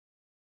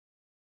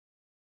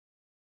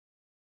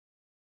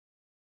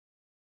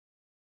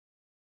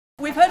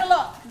We've heard a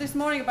lot this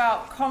morning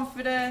about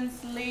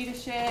confidence,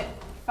 leadership,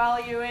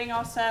 valuing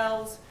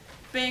ourselves,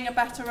 being a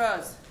better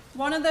us.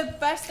 One of the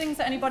best things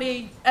that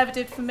anybody ever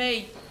did for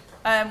me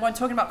when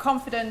talking about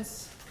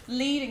confidence,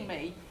 leading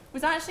me,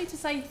 was actually to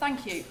say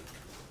thank you.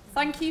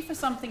 Thank you for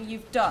something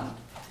you've done.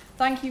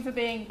 Thank you for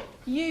being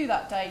you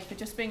that day, for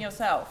just being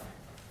yourself.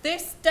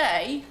 This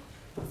day,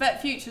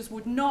 Vet Futures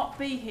would not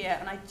be here,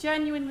 and I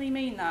genuinely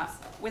mean that,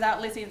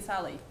 without Lizzie and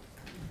Sally.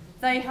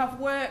 They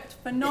have worked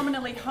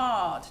phenomenally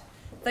hard.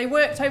 They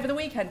worked over the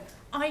weekend.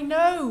 I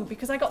know,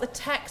 because I got the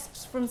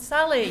texts from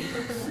Sally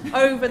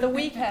over the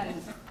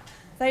weekend.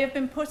 They have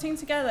been putting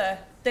together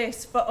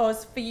this for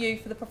us, for you,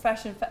 for the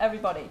profession, for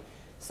everybody.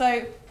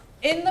 So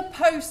in the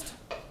post,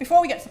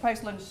 before we get to the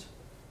post-lunch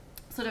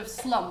sort of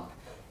slump,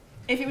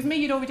 if it was me,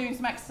 you'd all be doing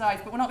some exercise,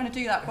 but we're not going to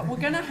do that. But we're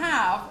going to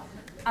have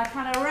a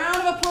kind of round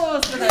of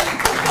applause for them.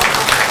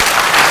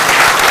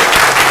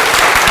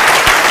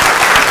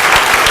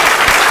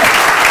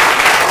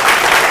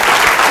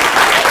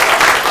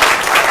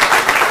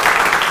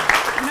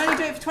 I'm only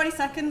doing it for 20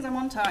 seconds, I'm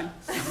on time.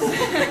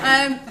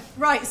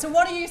 Right, so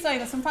what are you saying?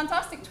 There's some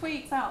fantastic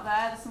tweets out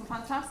there, there's some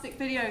fantastic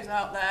videos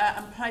out there,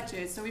 and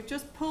pledges. So we've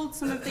just pulled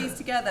some of these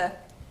together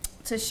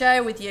to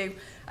share with you.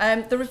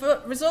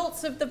 The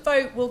results of the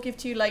vote we'll give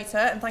to you later,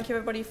 and thank you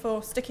everybody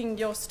for sticking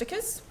your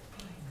stickers.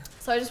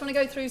 So I just want to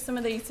go through some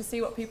of these to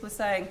see what people are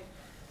saying.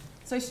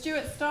 So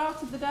Stuart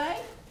started the day,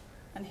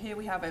 and here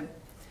we have him.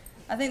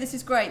 I think this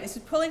is great. This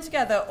is pulling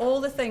together all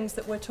the things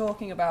that we're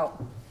talking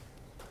about.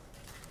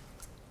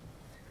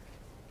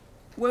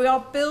 We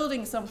are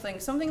building something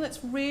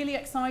that's really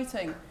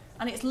exciting,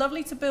 and it's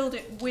lovely to build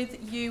it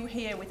with you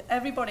here, with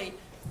everybody.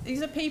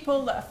 These are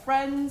people that are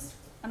friends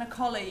and are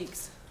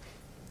colleagues.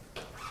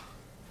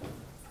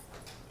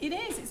 It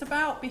is, it's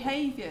about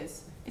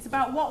behaviours. It's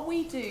about what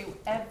we do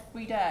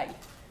every day.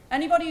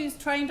 Anybody who's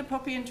trained a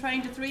puppy and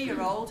trained a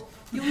 3-year-old,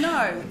 you'll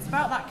know it's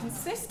about that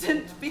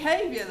consistent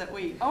behaviour that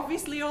we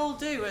obviously all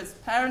do as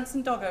parents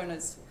and dog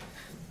owners.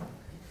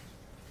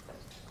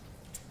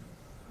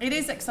 It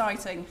is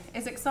exciting.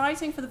 It's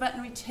exciting for the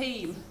veterinary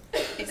team.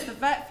 It's the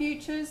vet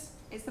futures,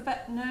 it's the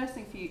vet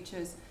nursing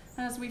futures,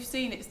 and as we've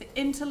seen, it's the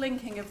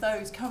interlinking of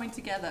those coming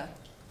together.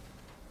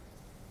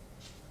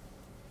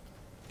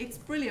 It's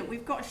brilliant.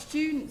 We've got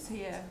students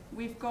here.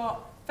 We've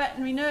got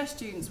veterinary nurse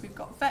students. We've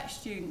got vet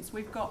students.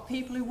 We've got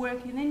people who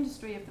work in the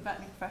industry of the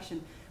veterinary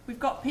profession. We've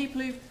got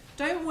people who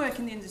don't work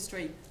in the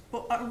industry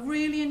but are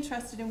really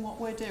interested in what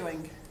we're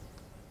doing.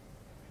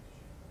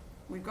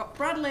 We've got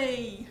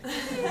Bradley.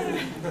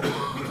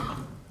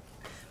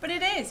 But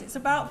it is. It's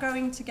about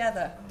going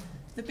together.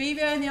 The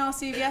BVA and the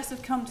RCVS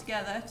have come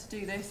together to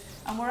do this,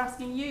 and we're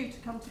asking you to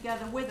come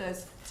together with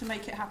us to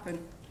make it happen.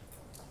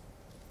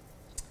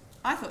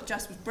 I thought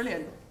Jess was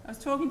brilliant. I was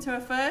talking to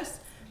her first.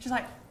 She's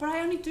like, but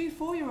I only do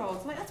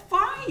 4-year-olds. I'm like, that's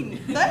fine.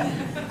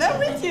 They're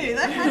with you.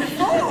 They're kind of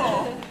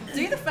 4.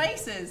 Do the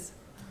faces.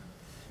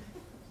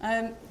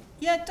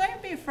 Yeah,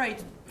 don't be afraid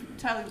to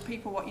tell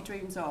people what your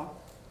dreams are.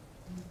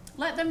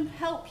 Let them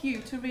help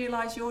you to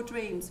realise your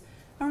dreams.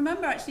 And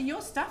remember, actually,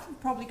 your staff have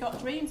probably got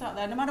dreams out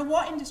there. No matter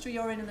what industry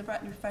you're in the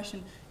veterinary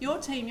profession, your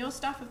team, your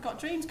staff have got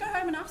dreams. Go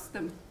home and ask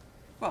them.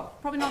 Well,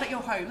 probably not at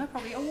your home. They're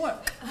probably at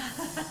work.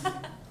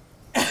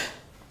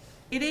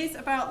 It is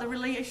about the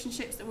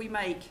relationships that we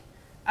make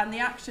and the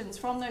actions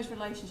from those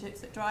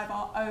relationships that drive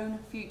our own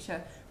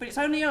future. But it's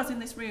only us in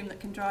this room that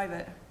can drive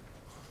it.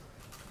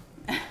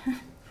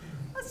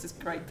 That's just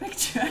a great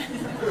picture.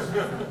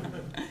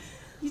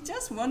 You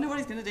just wonder what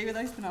he's going to do with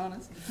those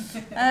bananas.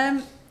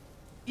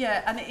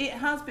 Yeah, and it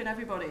has been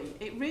everybody.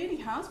 It really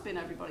has been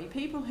everybody.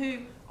 People who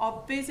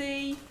are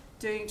busy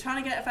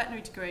trying to get a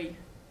veterinary degree,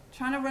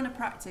 trying to run a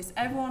practice.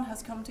 Everyone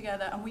has come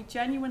together, and we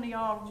genuinely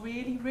are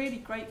really, really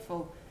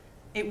grateful.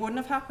 It wouldn't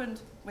have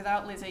happened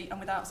without Lizzie and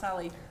without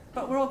Sally,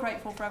 but we're all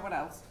grateful for everyone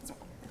else as well.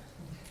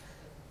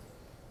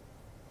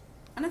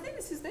 And I think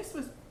this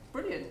was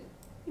brilliant.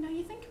 You know,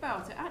 you think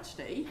about it,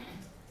 actually,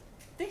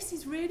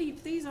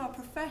 these are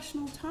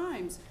professional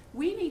times.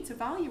 We need to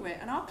value it,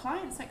 and our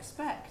clients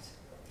expect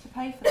to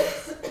pay for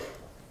this.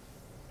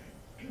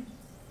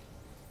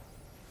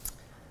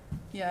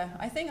 Yeah,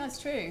 I think that's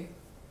true.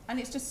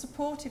 And it's just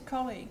supportive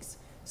colleagues.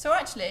 So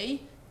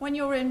actually, when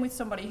you're in with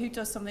somebody who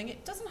does something,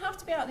 it doesn't have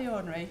to be out of the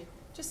ordinary.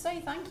 Just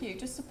say thank you,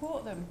 just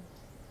support them.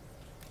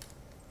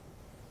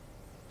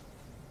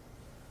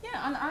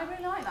 Yeah, and I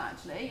really like that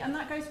actually, and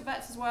that goes for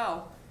vets as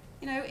well.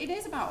 You know, it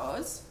is about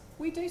us.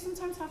 We do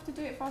sometimes have to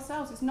do it for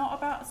ourselves. It's not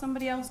about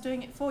somebody else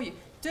doing it for you.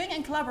 Doing it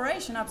in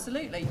collaboration,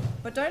 absolutely,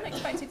 but don't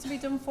expect it to be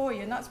done for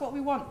you, and that's what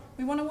we want.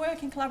 We want to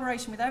work in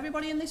collaboration with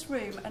everybody in this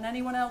room and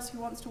anyone else who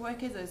wants to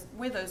work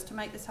with us to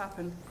make this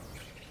happen.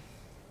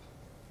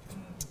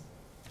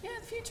 Yeah,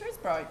 the future is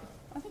bright.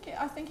 I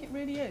think it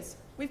really is.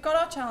 We've got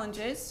our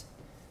challenges,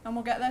 and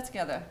we'll get there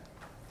together.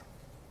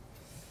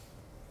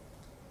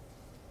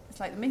 It's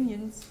like the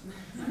Minions.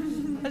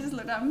 I just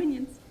looked at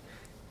Minions.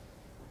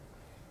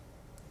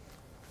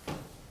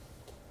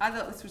 I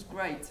thought this was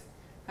great.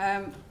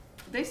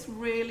 This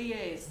really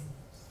is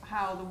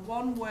how the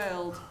one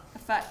world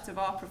effect of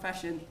our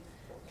profession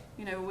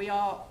You know,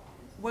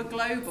 we're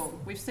global.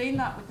 We've seen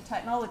that with the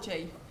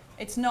technology.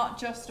 It's not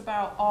just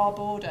about our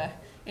border.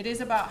 It is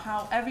about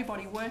how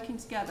everybody working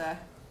together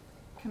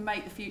can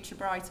make the future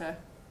brighter.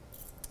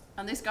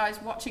 And this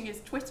guy's watching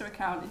his Twitter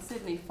account in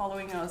Sydney,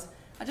 following us.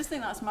 I just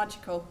think that's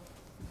magical.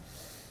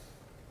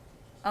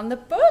 And the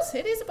buzz,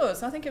 it is a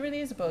buzz. I think it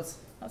really is a buzz.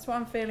 That's what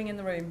I'm feeling in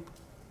the room.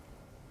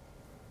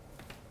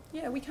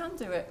 Yeah, we can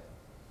do it.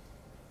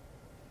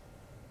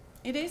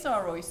 It is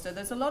our oyster.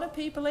 There's a lot of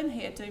people in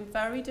here doing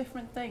very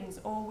different things,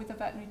 all with a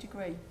veterinary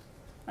degree.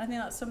 I think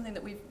that's something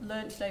that we've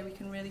learned today we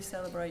can really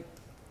celebrate.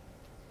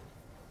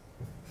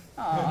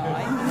 Oh,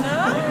 I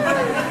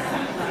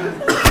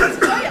know! That's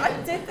great.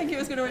 I did think he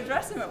was going to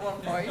address him at one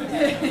point.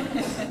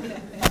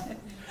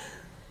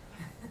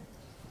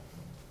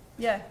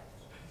 Yeah.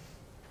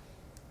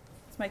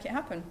 Let's make it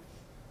happen.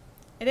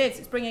 It is.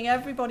 It's bringing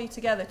everybody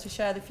together to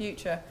share the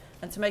future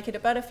and to make it a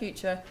better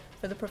future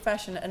for the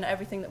profession and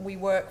everything that we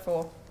work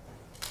for.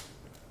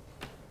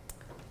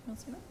 You want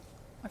to see that?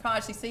 I can't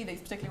actually see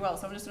these particularly well,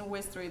 so I'm just going to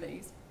whiz through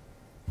these.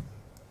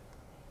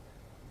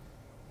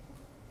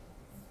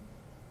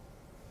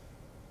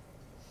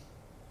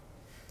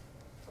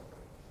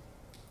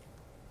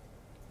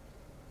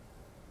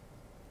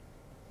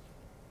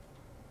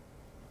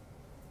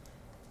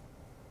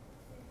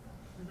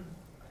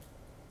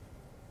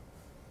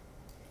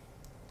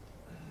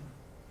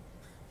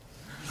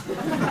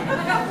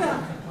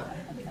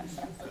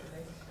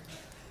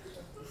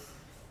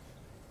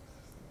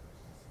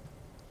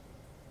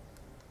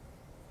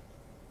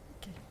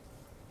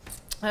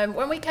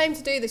 When we came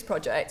to do this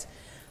project,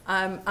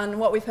 and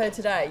what we've heard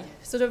today,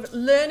 sort of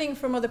learning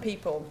from other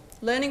people,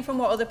 learning from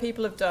what other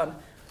people have done,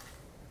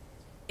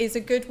 is a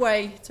good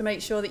way to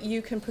make sure that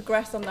you can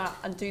progress on that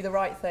and do the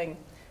right thing.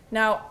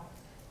 Now,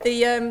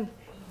 the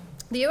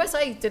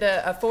USA did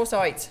a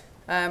foresight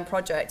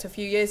project a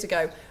few years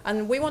ago,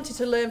 and we wanted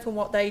to learn from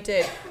what they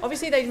did.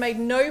 Obviously, they'd made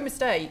no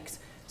mistakes,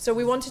 so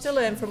we wanted to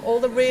learn from all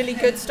the really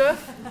good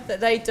stuff that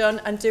they'd done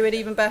and do it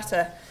even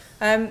better.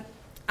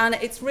 And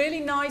it's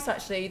really nice,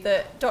 actually,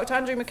 that Dr.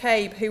 Andrew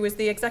McCabe, who was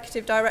the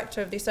Executive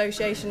Director of the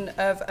Association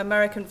of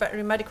American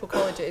Veterinary Medical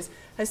Colleges,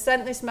 has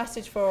sent this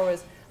message for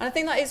us. And I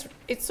think that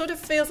it sort of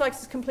feels like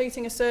it's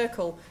completing a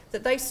circle,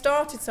 that they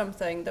started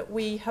something that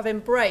we have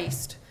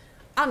embraced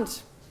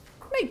and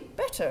made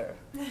better,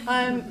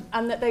 and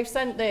that they've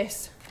sent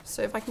this.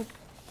 So if I can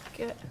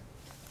get...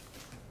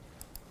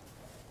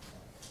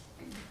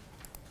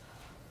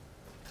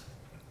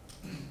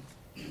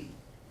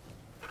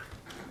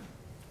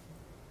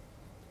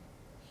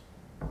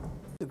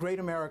 The great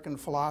American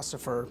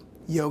philosopher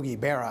Yogi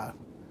Berra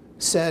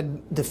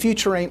said, "The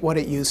future ain't what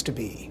it used to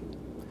be."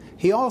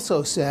 He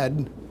also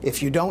said,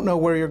 if you don't know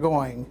where you're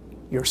going,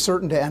 you're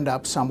certain to end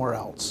up somewhere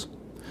else.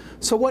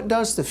 So what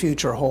does the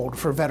future hold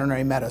for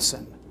veterinary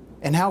medicine,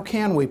 and how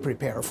can we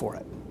prepare for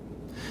it?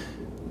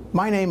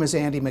 My name is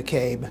Andy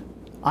McCabe.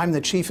 I'm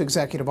the Chief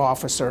Executive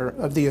Officer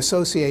of the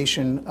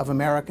Association of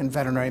American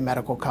Veterinary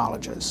Medical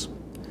Colleges.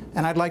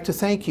 And I'd like to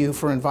thank you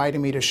for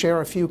inviting me to share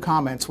a few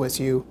comments with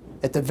you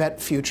at the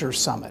Vet Futures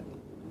Summit.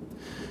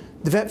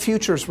 The Vet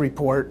Futures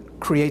Report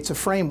creates a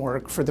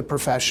framework for the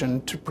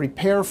profession to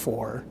prepare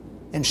for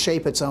and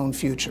shape its own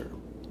future.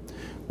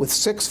 With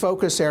 6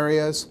 focus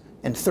areas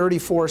and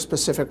 34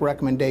 specific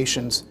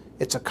recommendations,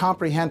 it's a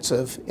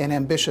comprehensive and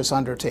ambitious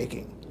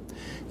undertaking.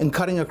 And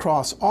cutting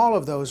across all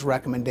of those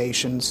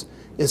recommendations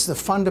is the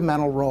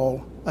fundamental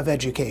role of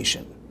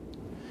education.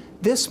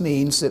 This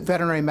means that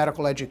veterinary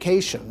medical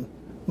education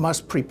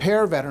must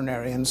prepare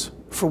veterinarians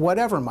for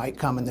whatever might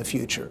come in the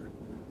future,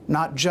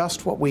 not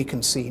just what we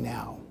can see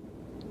now.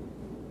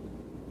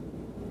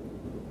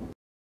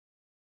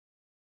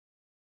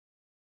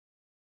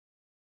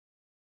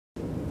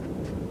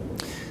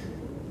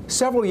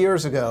 Several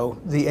years ago,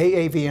 the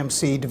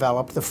AAVMC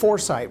developed the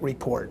Foresight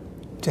Report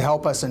to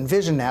help us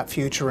envision that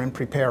future and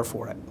prepare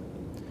for it.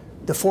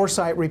 The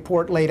Foresight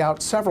Report laid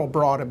out several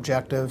broad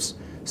objectives,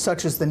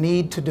 such as the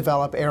need to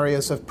develop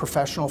areas of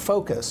professional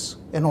focus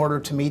in order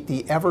to meet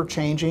the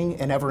ever-changing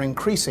and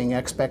ever-increasing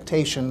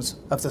expectations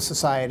of the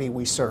society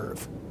we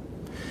serve.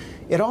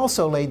 It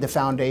also laid the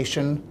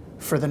foundation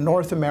for the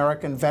North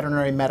American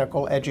Veterinary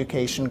Medical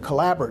Education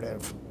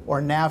Collaborative, or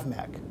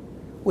NAVMEC,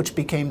 which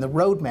became the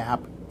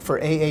roadmap for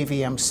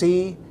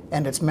AAVMC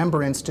and its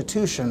member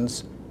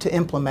institutions to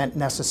implement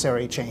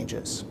necessary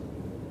changes.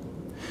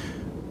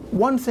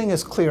 One thing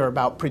is clear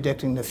about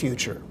predicting the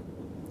future.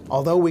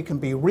 Although we can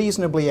be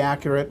reasonably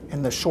accurate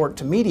in the short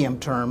to medium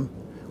term,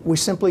 we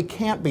simply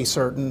can't be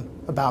certain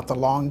about the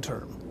long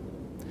term.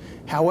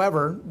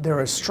 However,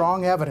 there is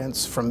strong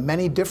evidence from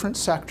many different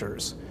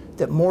sectors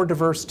that more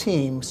diverse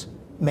teams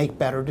make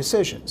better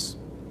decisions.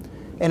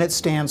 And it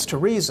stands to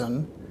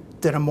reason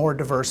that a more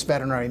diverse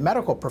veterinary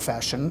medical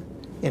profession,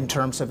 in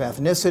terms of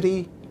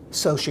ethnicity,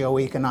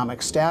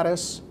 socioeconomic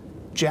status,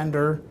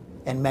 gender,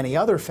 and many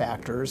other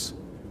factors,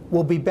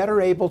 will be better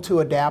able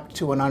to adapt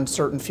to an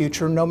uncertain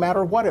future no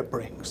matter what it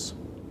brings.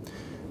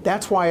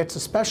 That's why it's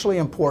especially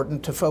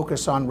important to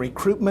focus on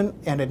recruitment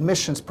and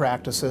admissions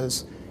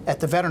practices at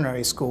the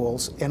veterinary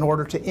schools in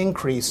order to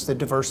increase the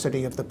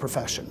diversity of the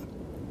profession.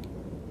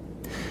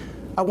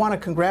 I want to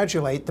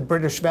congratulate the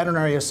British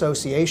Veterinary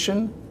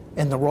Association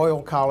and the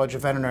Royal College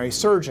of Veterinary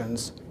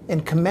Surgeons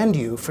and commend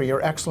you for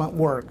your excellent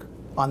work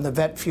on the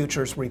Vet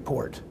Futures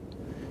Report.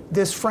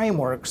 This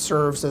framework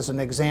serves as an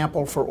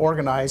example for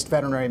organized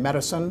veterinary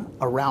medicine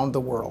around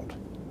the world.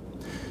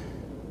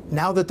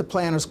 Now that the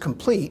plan is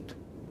complete,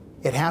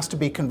 it has to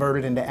be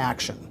converted into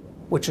action,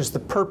 which is the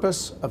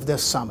purpose of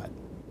this summit.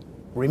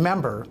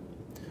 Remember,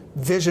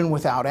 vision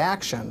without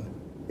action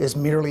is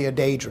merely a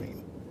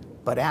daydream,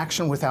 but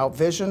action without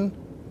vision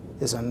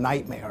is a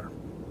nightmare.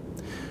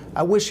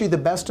 I wish you the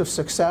best of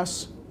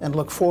success and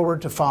look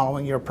forward to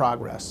following your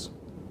progress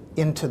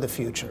into the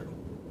future.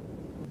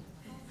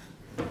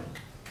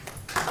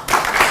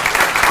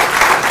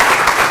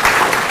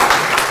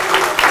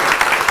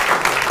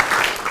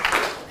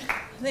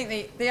 I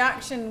think the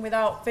action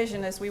without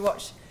vision as we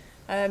watch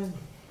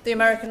the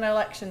American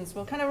elections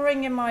will kind of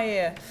ring in my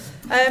ear.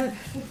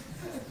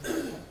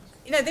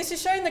 You know, this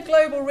is showing the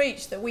global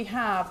reach that we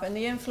have and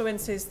the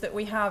influences that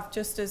we have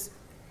just as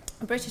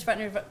the British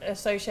Veterinary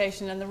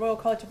Association and the Royal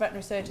College of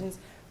Veterinary Surgeons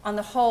and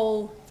the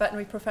whole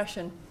veterinary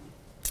profession.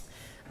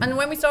 And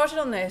when we started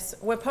on this,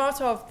 we're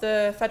part of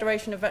the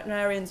Federation of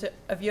Veterinarians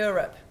of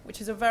Europe,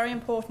 which is a very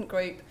important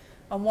group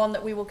and one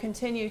that we will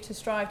continue to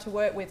strive to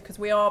work with because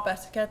we are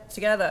better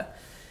together.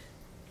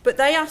 But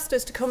they asked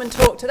us to come and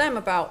talk to them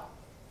about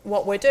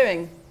what we're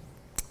doing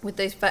with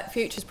this Vet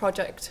Futures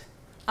project.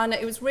 And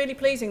it was really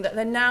pleasing that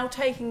they're now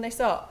taking this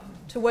up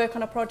to work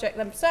on a project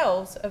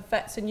themselves of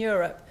vets in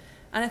Europe.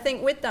 And I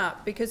think with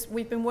that, because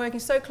we've been working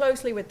so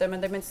closely with them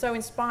and they've been so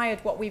inspired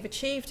what we've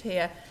achieved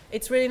here,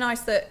 it's really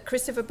nice that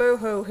Christopher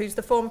Bohu, who's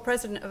the former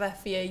president of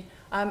FVE,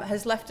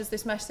 has left us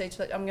this message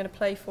that I'm going to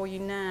play for you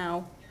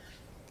now.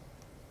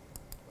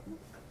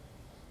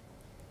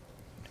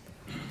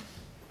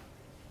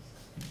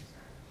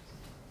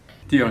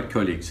 Dear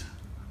colleagues,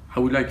 I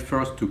would like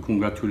first to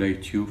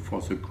congratulate you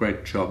for the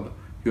great job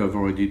you have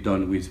already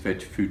done with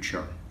Vet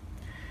Future.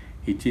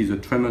 It is a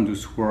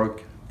tremendous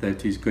work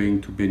that is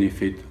going to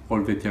benefit all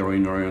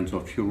veterinarians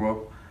of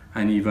Europe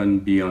and even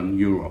beyond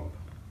Europe.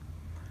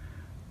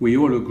 We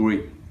all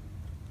agree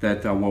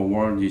that our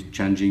world is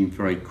changing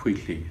very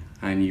quickly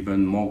and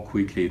even more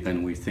quickly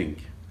than we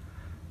think.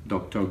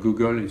 Dr.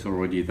 Google is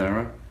already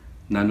there.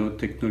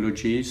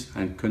 Nanotechnologies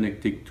and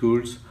connected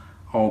tools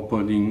are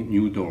opening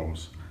new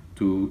doors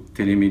to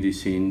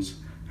telemedicines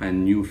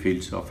and new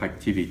fields of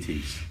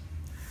activities.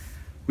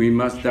 We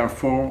must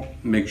therefore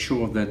make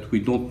sure that we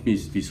don't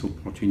miss these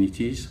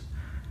opportunities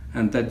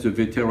and that the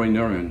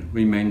veterinarian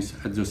remains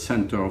at the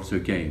center of the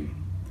game.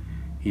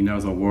 In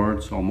other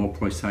words, or more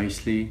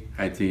precisely,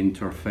 at the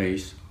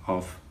interface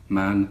of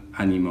man,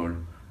 animal,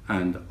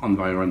 and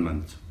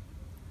environment.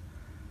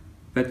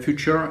 Vet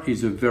Future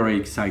is a very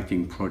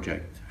exciting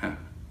project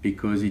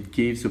because it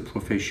gives the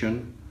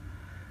profession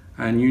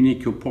an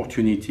unique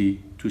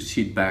opportunity to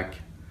sit back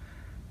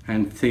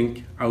and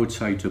think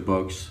outside the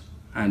box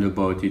and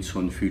about its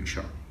own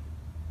future.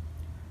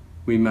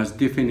 We must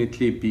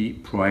definitely be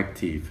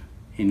proactive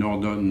in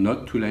order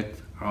not to let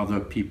other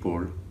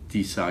people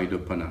decide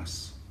upon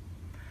us.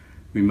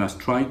 We must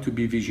try to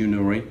be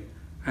visionary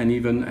and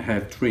even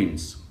have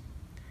dreams.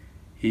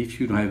 If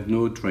you have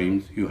no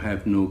dreams, you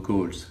have no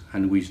goals,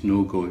 and with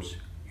no goals,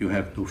 you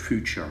have no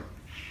future.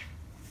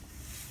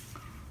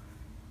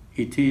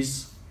 It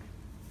is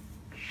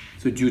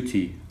the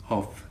duty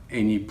of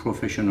any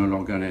professional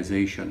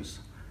organizations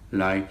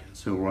like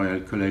the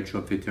Royal College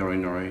of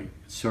Veterinary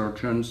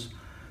Surgeons,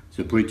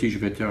 the British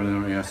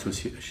Veterinary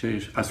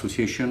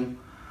Association,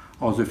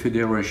 or the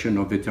Federation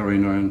of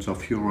Veterinarians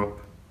of Europe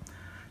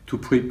to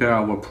prepare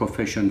our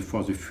profession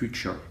for the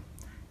future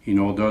in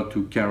order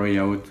to carry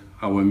out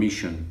our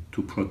mission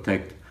to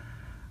protect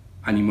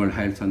animal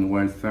health and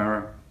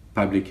welfare,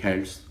 public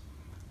health,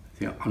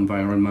 the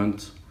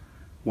environment,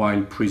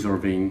 while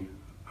preserving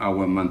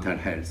our mental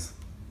health.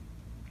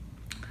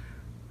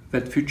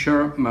 That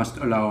future must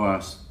allow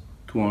us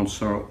to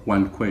answer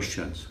one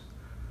question: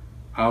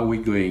 are we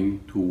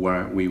going to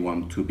where we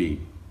want to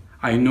be?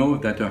 I know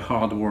that a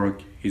hard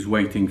work is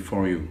waiting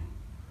for you.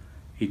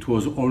 It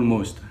was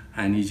almost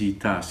an easy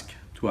task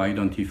to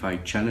identify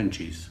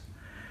challenges,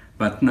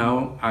 but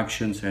now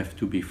actions have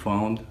to be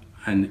found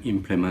and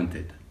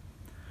implemented.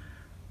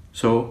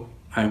 So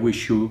I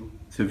wish you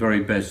the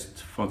very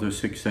best for the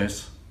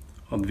success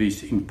of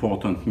this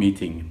important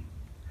meeting.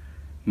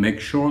 Make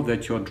sure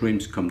that your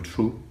dreams come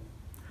true,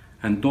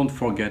 and don't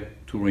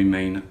forget to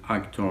remain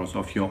actors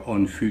of your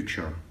own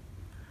future,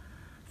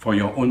 for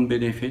your own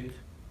benefit,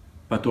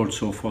 but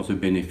also for the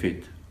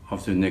benefit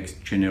of the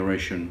next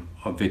generation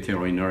of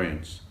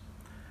veterinarians.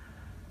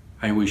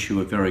 I wish you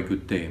a very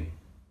good day.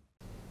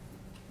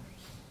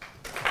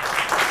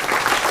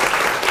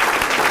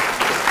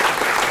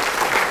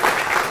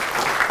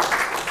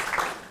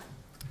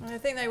 I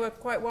think they were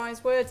quite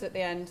wise words at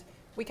the end.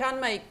 We can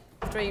make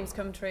dreams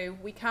come true.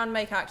 We can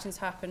make actions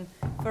happen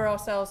for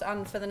ourselves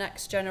and for the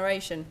next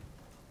generation.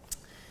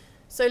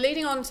 So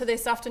leading on to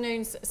this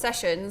afternoon's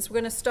sessions, we're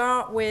going to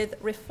start with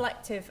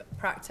reflective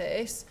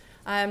practice.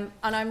 And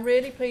I'm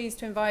really pleased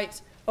to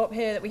invite up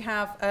here that we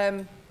have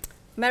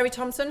Mary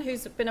Thompson,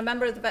 who's been a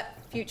member of the Vet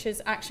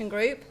Futures Action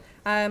Group,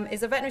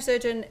 is a veterinary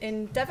surgeon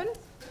in Devon,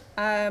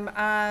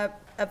 a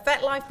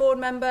Vet Life board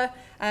member,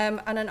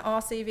 and an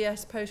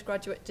RCVS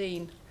postgraduate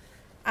dean.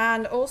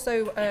 And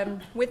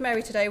also with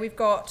Mary today, we've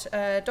got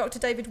Dr.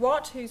 David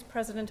Watt, who's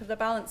president of the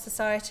Balance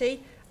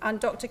Society, and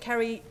Dr.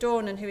 Kerry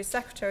Dornan, who is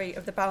secretary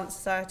of the Balance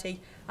Society.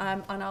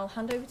 And I'll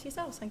hand over to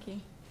yourselves. Thank you.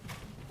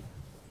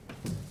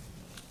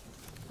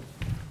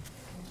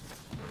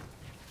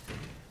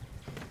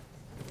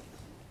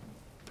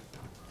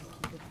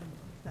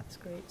 That's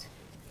great.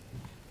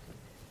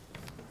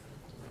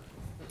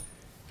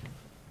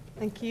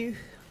 Thank you.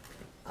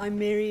 I'm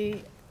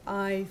Mary.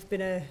 I've been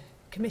a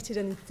committed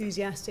and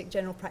enthusiastic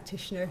general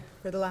practitioner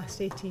for the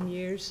last 18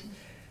 years.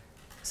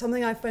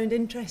 Something I've found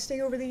interesting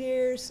over the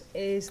years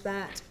is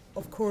that,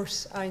 of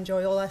course, I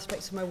enjoy all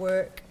aspects of my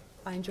work.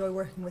 I enjoy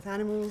working with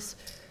animals,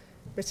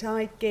 but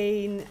I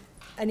gain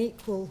an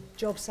equal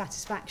job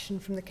satisfaction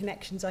from the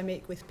connections I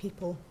make with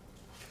people,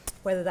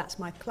 whether that's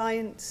my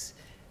clients,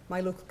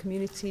 my local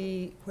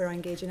community, where I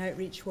engage in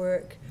outreach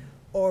work,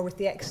 or with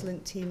the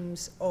excellent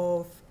teams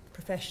of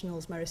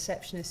professionals, my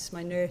receptionists,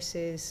 my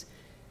nurses,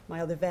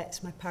 my other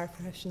vets, my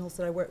paraprofessionals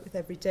that I work with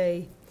every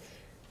day.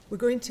 We're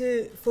going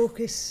to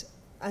focus,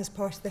 as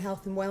part of the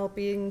health and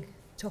well-being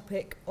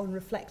topic, on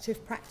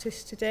reflective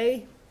practice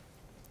today.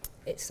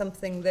 It's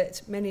something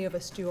that many of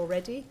us do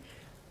already,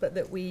 but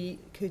that we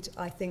could,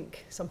 I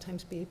think,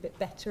 sometimes be a bit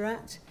better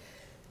at.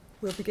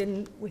 We'll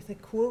begin with a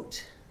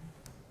quote,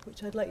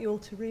 which I'd like you all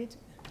to read.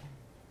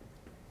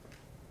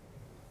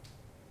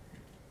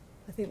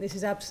 I think this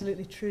is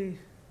absolutely true.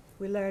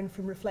 We learn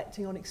from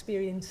reflecting on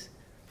experience.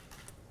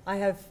 I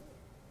have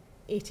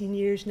 18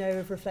 years now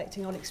of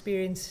reflecting on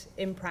experience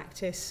in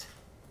practice.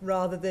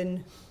 Rather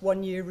than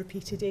 1 year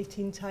repeated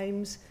 18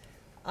 times,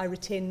 I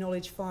retain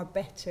knowledge far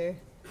better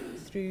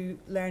through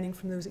learning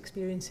from those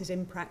experiences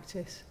in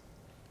practice.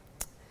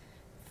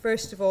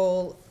 First of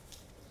all,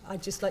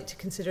 I'd just like to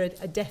consider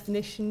a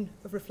definition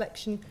of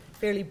reflection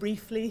fairly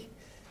briefly,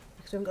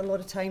 because we haven't got a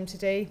lot of time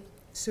today.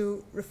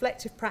 So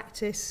reflective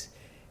practice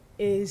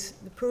is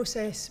the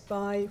process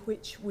by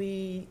which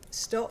we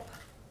stop,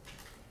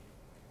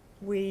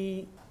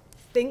 we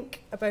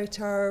think about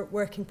our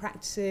working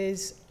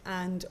practices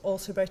and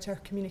also about our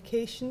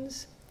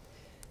communications.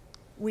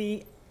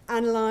 We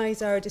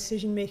analyse our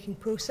decision-making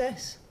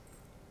process.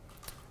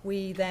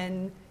 We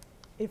then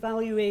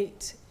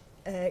evaluate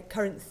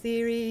current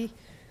theory.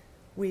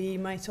 We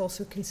might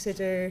also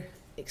consider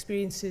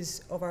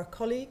experiences of our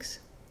colleagues,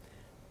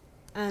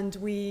 and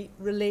we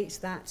relate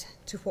that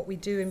to what we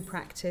do in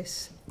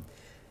practice.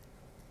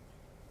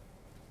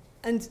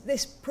 And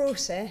this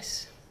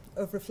process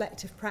of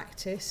reflective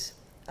practice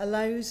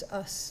allows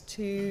us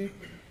to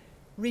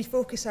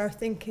refocus our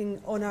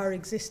thinking on our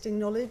existing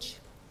knowledge.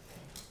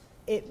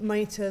 It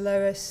might allow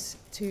us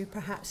to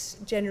perhaps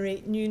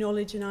generate new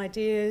knowledge and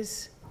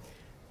ideas,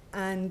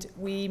 and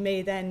we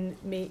may then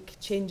make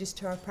changes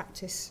to our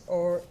practice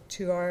or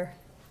to our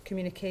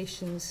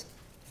communications.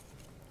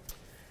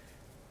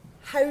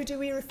 How do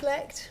we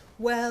reflect?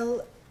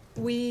 Well,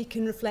 we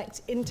can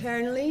reflect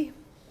internally.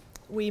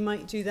 We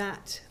might do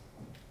that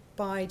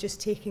by just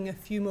taking a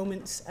few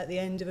moments at the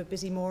end of a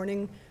busy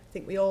morning. I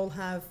think we all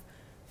have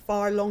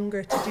far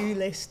longer to-do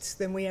lists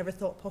than we ever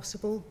thought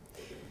possible.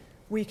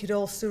 We could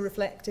also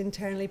reflect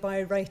internally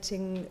by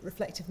writing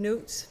reflective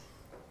notes.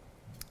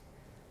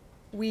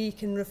 We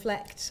can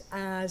reflect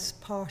as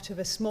part of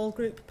a small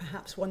group,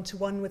 perhaps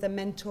one-to-one with a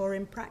mentor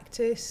in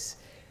practice.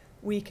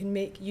 We can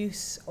make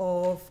use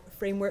of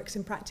frameworks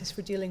in practice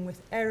for dealing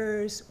with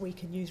errors. We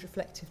can use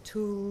reflective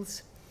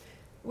tools.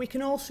 We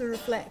can also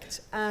reflect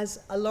as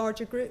a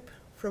larger group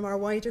from our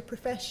wider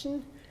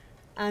profession,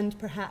 and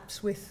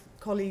perhaps with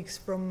colleagues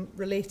from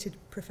related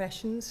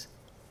professions.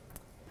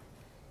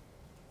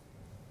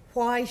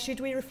 Why should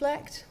we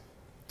reflect?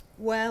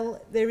 Well,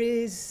 there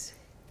is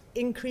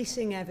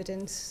increasing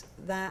evidence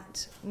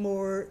that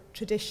more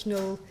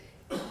traditional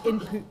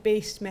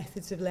input-based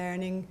methods of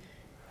learning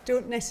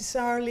don't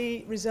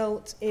necessarily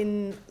result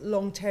in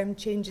long-term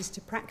changes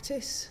to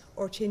practice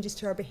or changes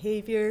to our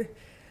behaviour.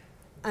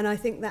 And I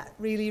think that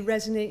really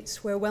resonates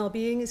where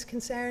well-being is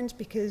concerned,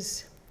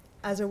 because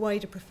as a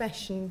wider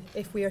profession,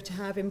 if we are to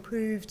have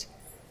improved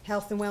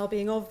health and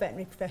well-being of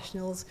veterinary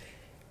professionals,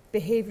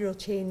 behavioural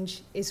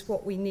change is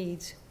what we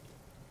need.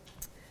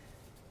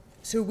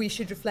 So we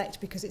should reflect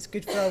because it's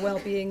good for our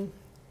well-being.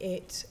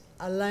 It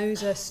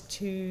allows us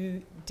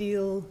to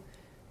deal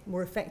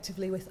more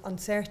effectively with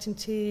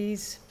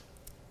uncertainties.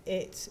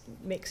 It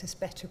makes us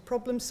better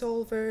problem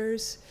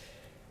solvers.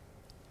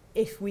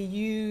 If we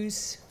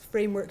use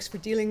frameworks for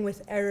dealing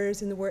with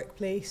errors in the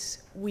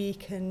workplace, we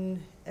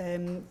can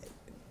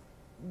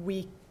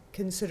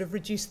sort of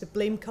reduce the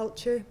blame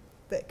culture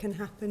that can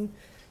happen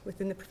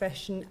within the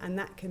profession, and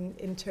that can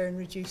in turn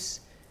reduce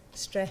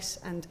stress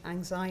and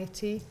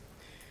anxiety.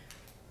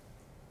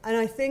 And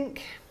I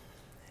think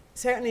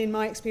certainly in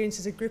my experience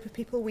as a group of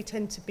people, we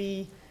tend to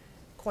be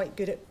quite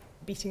good at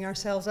beating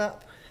ourselves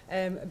up,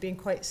 being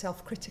quite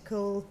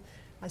self-critical.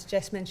 As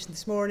Jess mentioned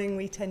this morning,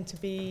 we tend to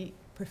be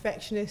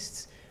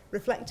perfectionists.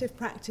 Reflective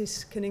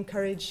practice can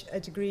encourage a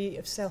degree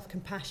of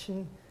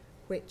self-compassion,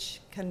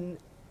 which can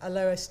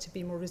allow us to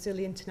be more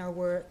resilient in our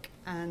work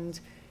and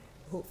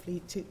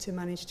hopefully to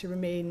manage to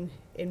remain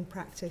in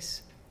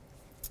practice.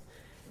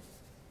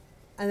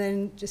 And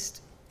then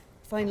just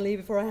finally,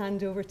 before I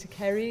hand over to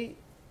Kerry,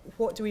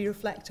 what do we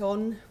reflect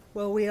on?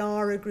 Well, we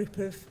are a group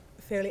of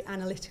fairly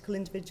analytical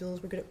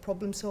individuals. We're good at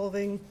problem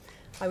solving.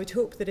 I would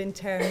hope that in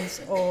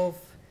terms of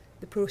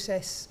the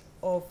process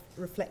of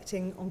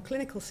reflecting on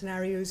clinical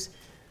scenarios,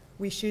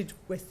 we should,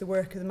 with the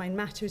work of the Mind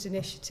Matters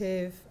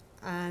initiative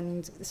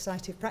and the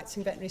Society of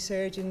Practicing Veterinary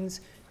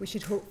Surgeons, we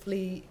should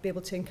hopefully be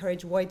able to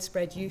encourage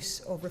widespread use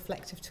of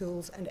reflective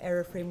tools and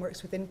error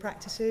frameworks within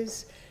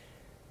practices.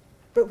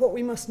 But what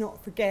we must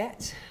not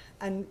forget,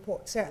 and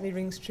what certainly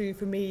rings true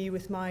for me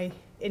with my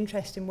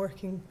interest in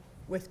working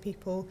with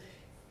people,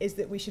 is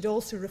that we should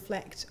also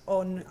reflect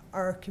on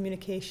our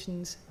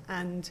communications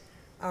and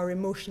our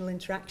emotional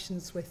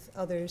interactions with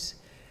others.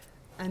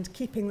 And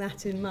keeping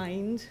that in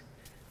mind,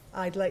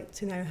 I'd like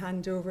to now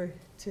hand over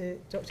to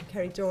Dr.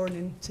 Kerry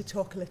Dornan to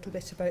talk a little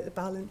bit about the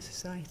Balint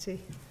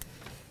Society.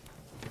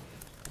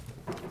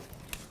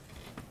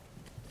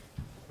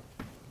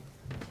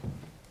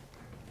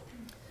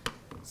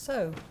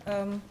 So,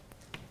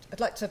 I'd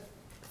like to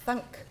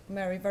thank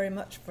Mary very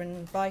much for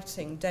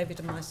inviting David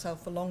and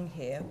myself along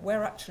here.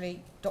 We're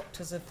actually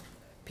doctors of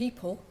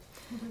people.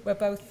 We're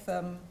both,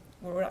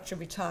 we're actually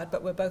retired,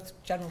 but we're both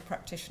general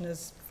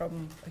practitioners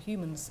from a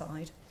human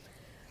side.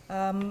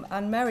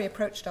 And Mary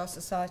approached our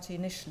society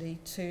initially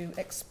to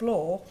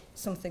explore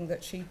something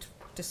that she'd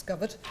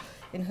discovered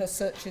in her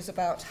searches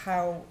about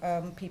how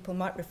people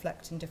might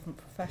reflect in different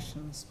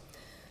professions.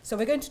 So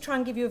we're going to try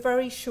and give you a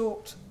very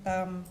short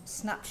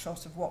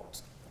snapshot of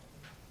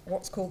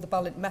what's called the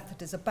Balint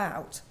method is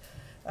about,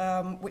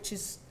 which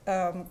is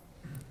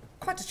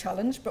quite a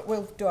challenge, but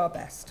we'll do our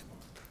best.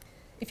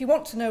 If you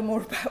want to know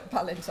more about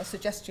Balint, I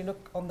suggest you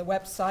look on the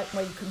website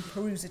where you can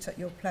peruse it at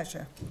your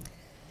pleasure.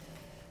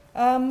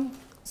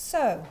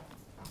 So,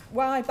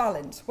 why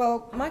Balint?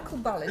 Well, Michael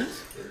Balint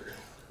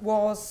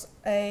was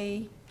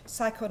a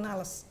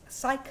psychoanalyst.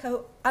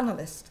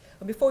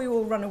 And before you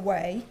all run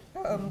away,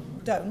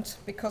 don't,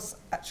 because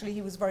actually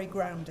he was very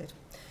grounded.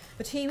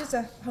 But he was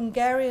a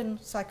Hungarian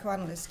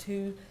psychoanalyst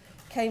who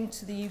came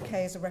to the UK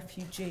as a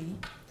refugee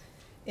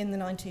in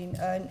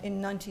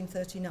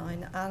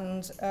 1939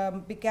 and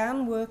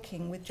began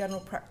working with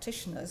general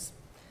practitioners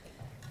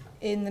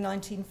in the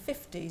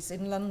 1950s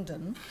in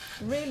London,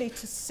 really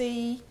to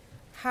see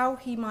how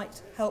he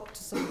might help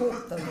to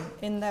support them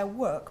in their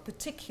work,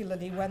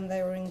 particularly when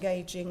they were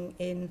engaging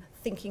in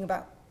thinking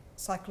about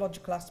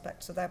psychological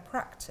aspects of their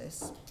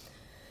practice.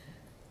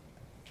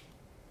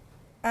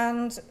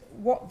 And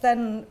what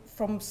then,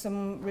 from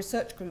some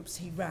research groups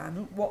he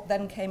ran, what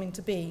then came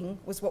into being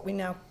was what we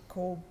now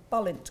call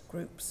Balint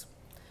groups,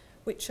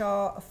 which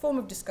are a form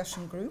of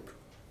discussion group.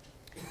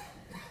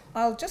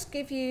 I'll just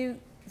give you,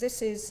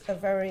 this is a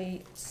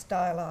very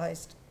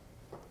stylized,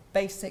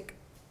 basic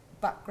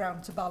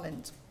background to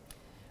Balint.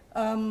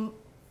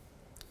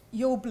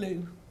 You're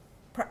blue.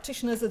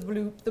 Practitioners are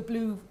the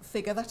blue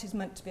figure, that is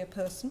meant to be a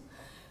person.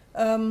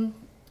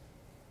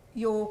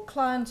 Your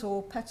client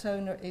or pet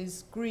owner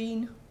is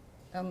green.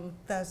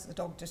 There's the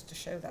dog just to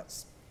show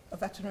that's a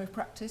veterinary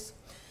practice.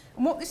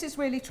 And what this is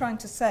really trying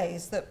to say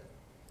is that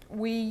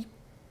the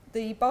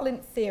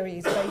Balint theory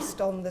is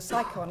based on the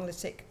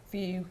psychoanalytic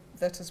view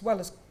that as well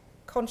as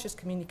conscious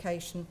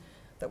communication,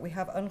 that we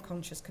have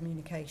unconscious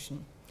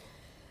communication.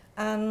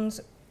 And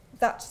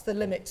that's the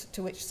limit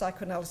to which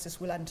psychoanalysis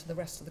will enter the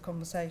rest of the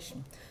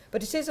conversation.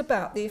 But it is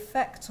about the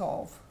effect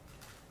of,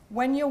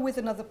 when you're with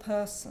another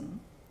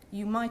person,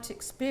 you might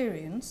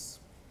experience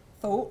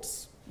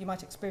thoughts, you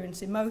might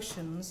experience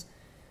emotions,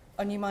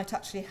 and you might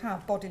actually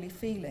have bodily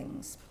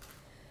feelings.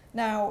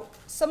 Now,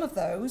 some of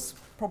those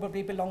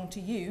probably belong to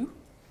you,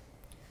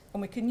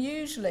 and we can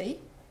usually,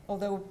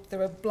 although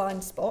there are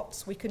blind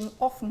spots, we can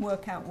often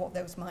work out what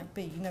those might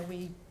be. You know,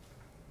 we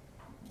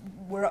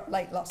were up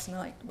late last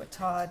night, we're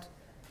tired,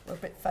 we're a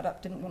bit fed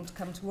up, didn't want to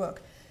come to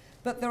work.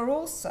 But there are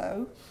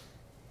also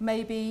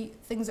maybe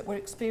things that we're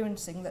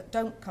experiencing that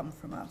don't come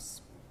from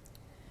us.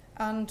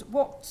 And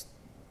what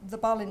the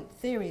Balint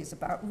theory is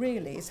about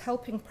really is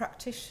helping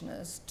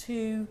practitioners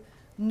to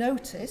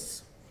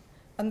notice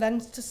and then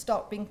to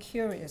start being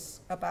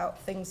curious about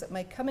things that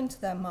may come into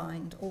their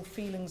mind or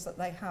feelings that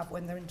they have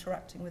when they're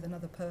interacting with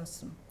another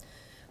person.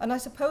 And I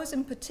suppose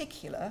in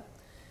particular,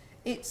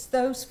 it's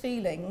those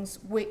feelings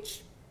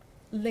which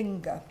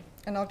linger.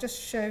 And I'll just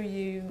show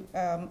you,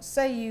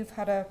 say you've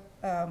had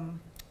an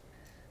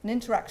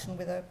interaction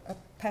with a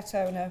pet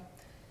owner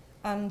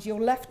and you're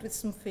left with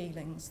some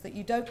feelings that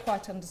you don't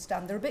quite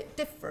understand. They're a bit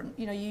different.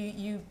 You know,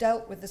 you've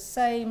dealt with the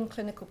same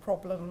clinical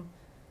problem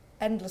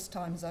endless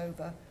times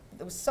over, but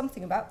there was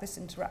something about this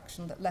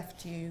interaction that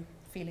left you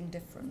feeling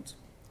different.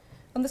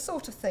 And the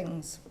sort of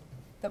things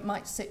that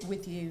might sit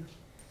with you.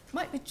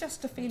 Might be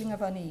just a feeling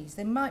of unease.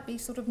 There might be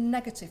sort of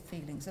negative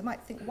feelings. They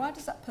might think, why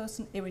does that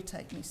person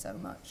irritate me so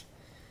much?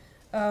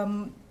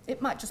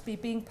 It might just be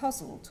being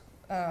puzzled.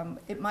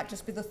 It might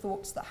just be the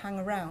thoughts that hang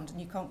around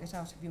and you can't get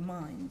out of your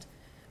mind.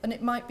 And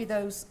it might be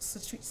those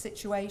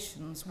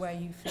situations where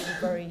you feel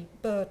very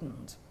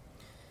burdened.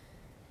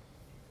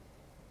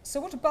 So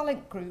what a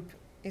Balint group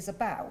is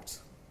about,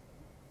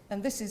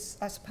 and this is,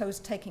 I suppose,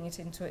 taking it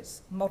into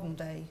its modern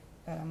day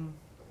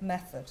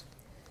method,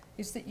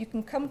 is that you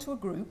can come to a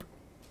group,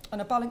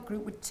 and a Balint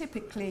group would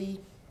typically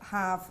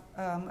have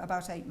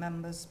about 8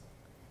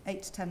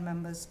 to 10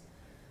 members,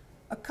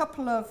 a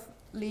couple of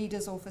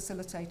leaders or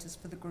facilitators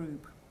for the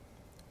group.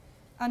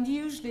 And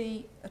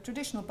usually a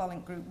traditional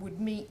Balint group would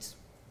meet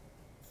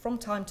from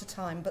time to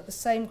time, but the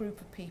same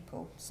group of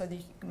people, so that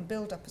you can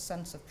build up a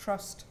sense of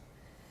trust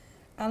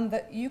and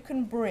that you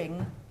can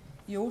bring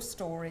your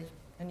story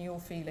and your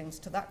feelings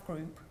to that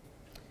group.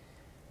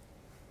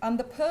 And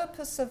the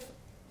purpose of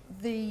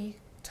the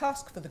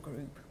task for the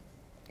group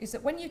is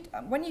that when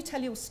you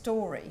tell your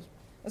story,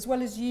 as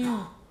well as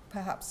you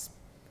perhaps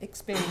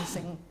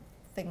experiencing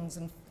things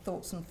and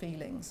thoughts and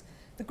feelings,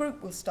 the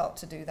group will start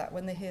to do that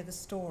when they hear the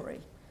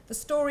story. The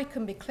story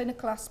can be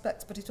clinical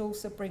aspects, but it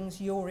also brings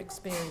your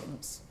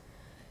experience.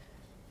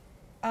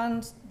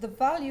 And the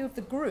value of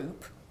the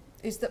group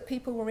is that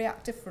people will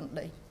react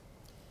differently,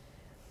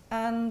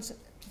 and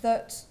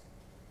that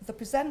the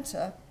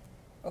presenter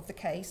of the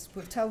case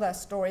will tell their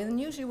story and then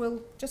usually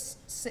will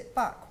just sit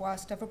back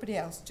whilst everybody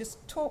else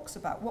just talks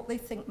about what they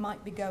think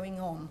might be going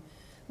on.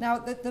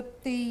 Now, it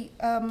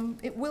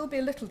will be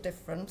a little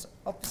different,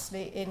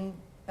 obviously, in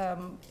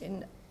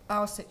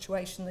our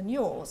situation than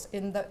yours,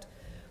 in that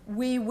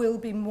we will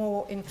be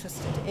more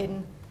interested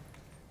in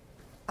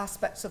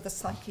aspects of the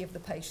psyche of the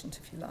patient,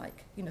 if you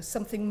like. You know,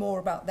 something more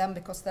about them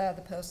because they're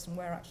the person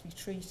we're actually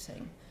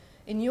treating.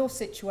 In your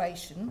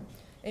situation,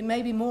 it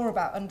may be more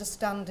about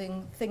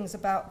understanding things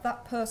about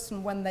that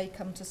person when they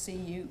come to see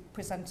you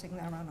presenting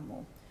their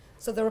animal.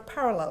 So there are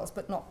parallels,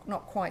 but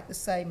not quite the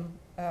same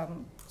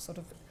sort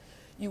of.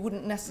 You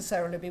wouldn't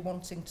necessarily be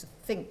wanting to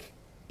think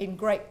in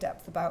great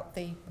depth about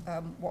the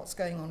what's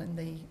going on in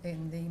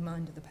the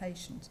mind of the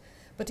patient.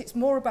 But it's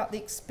more about the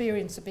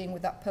experience of being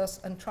with that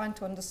person and trying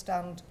to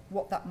understand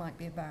what that might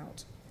be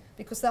about,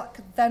 because that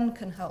then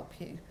can help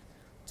you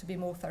to be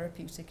more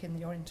therapeutic in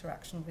your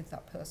interaction with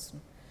that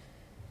person.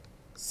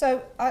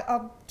 So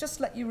I'll just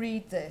let you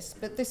read this,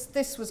 but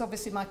this was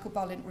obviously Michael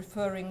Balint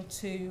referring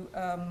to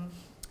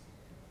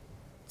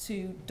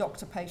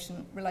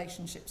doctor-patient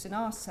relationships in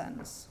our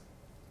sense.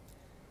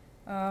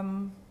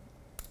 I'll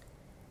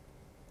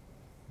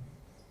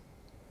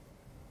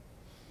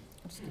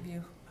just give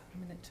you a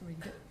minute to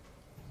read it.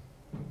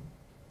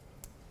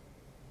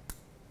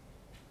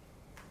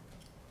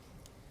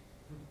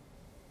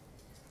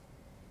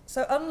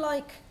 So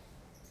unlike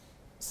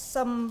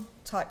some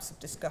types of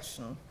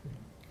discussion,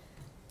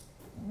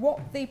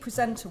 what the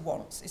presenter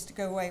wants is to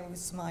go away with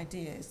some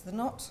ideas. They're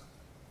not,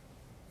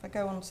 if I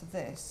go on to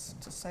this,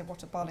 to say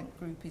what a Balint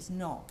group is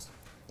not.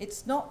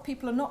 It's not,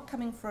 people are not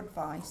coming for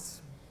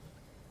advice,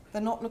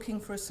 they're not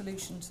looking for a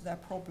solution to their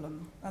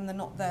problem, and they're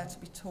not there to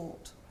be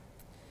taught.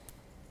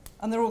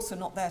 And they're also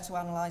not there to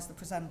analyse the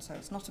presenter.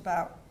 It's not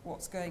about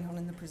what's going on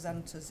in the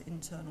presenter's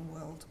internal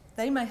world.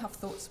 They may have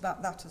thoughts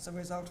about that as a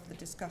result of the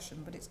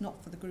discussion, but it's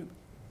not for the group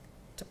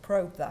to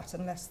probe that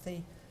unless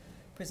the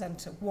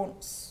presenter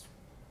wants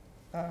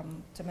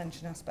to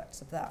mention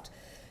aspects of that.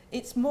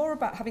 It's more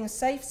about having a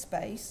safe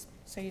space,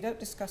 so you don't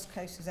discuss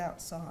cases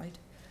outside,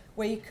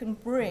 where you can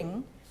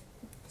bring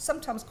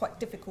sometimes quite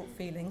difficult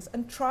feelings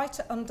and try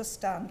to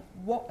understand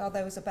what are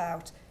those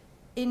about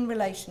in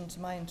relation to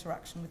my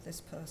interaction with this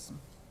person.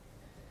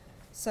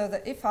 So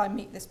that if I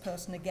meet this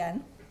person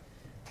again,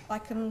 I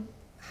can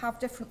have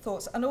different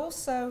thoughts and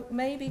also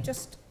maybe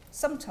just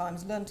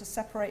sometimes learn to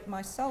separate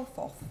myself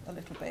off a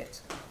little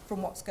bit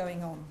from what's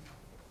going on.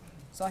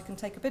 So I can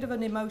take a bit of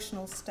an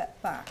emotional step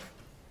back.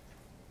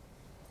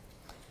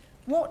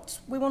 What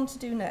we want to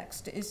do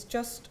next is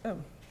just,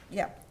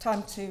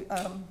 time to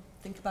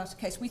think about a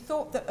case. We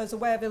thought that as a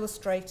way of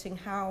illustrating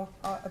how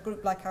a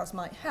group like ours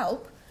might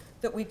help,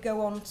 that we'd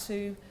go on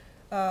to,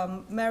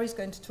 Mary's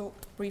going to talk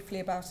briefly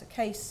about a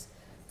case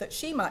that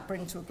she might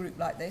bring to a group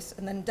like this,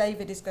 and then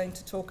David is going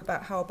to talk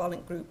about how a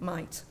Balint group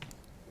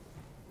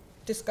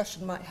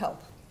discussion might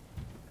help.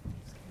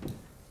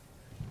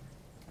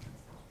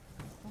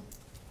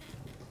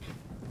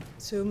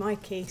 So my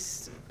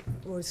case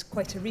was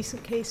quite a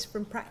recent case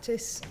from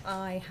practice.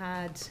 I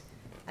had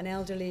an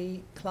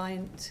elderly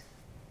client.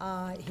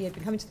 He had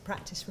been coming to the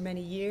practice for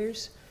many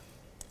years.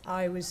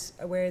 I was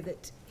aware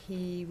that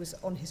he was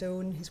on his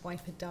own. His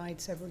wife had died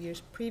several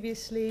years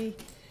previously.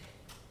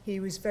 He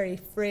was very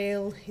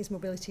frail, his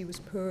mobility was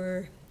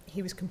poor,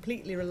 he was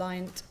completely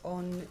reliant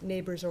on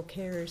neighbours or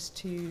carers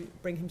to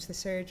bring him to the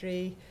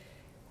surgery,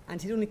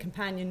 and his only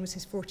companion was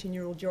his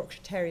 14-year-old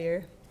Yorkshire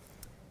Terrier.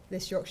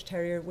 This Yorkshire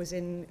Terrier was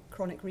in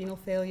chronic renal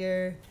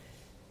failure,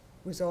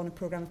 was on a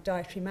programme of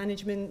dietary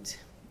management,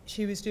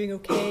 She was doing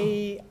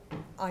okay.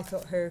 I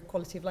thought her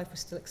quality of life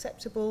was still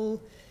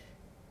acceptable.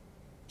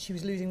 She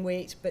was losing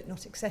weight, but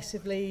not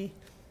excessively.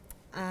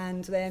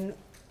 And then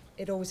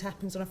it always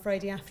happens on a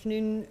Friday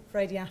afternoon.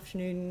 Friday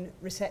afternoon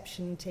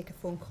reception, take a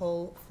phone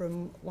call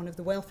from one of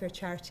the welfare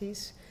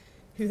charities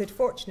who had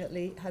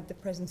fortunately had the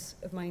presence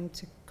of mind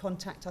to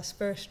contact us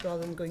first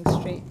rather than going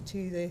straight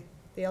to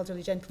the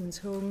elderly gentleman's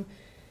home.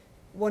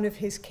 One of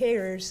his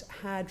carers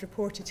had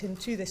reported him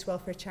to this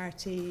welfare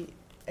charity,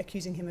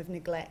 accusing him of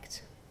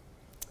neglect.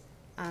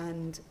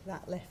 And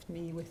that left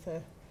me with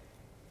a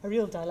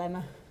real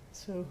dilemma.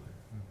 So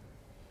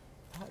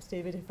perhaps,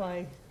 David, if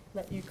I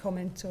let you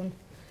comment on.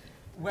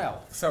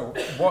 Well, so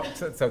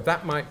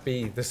that might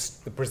be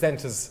the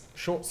presenter's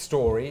short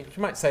story. She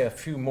might say a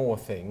few more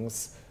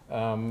things,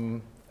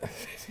 but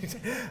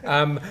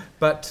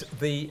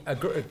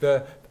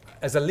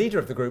as a leader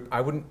of the group,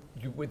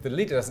 the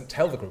leader doesn't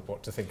tell the group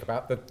what to think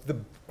about. The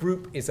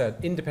group is an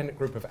independent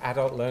group of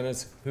adult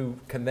learners who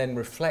can then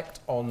reflect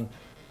on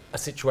a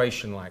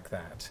situation like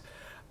that.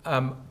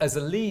 As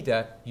a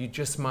leader,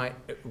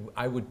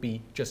 I would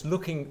be just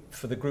looking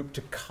for the group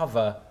to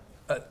cover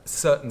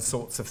certain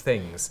sorts of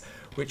things,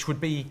 which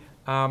would be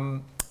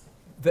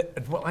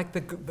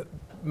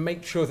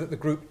make sure that the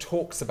group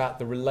talks about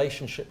the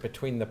relationship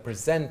between the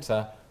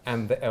presenter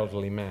and the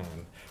elderly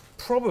man.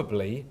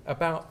 Probably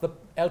about the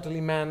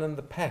elderly man and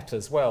the pet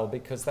as well,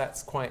 because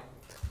that's quite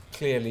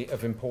clearly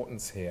of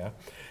importance here.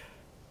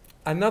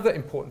 Another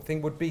important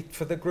thing would be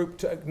for the group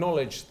to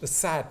acknowledge the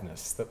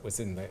sadness that was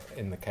in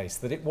the case,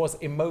 that it was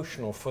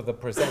emotional for the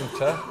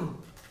presenter,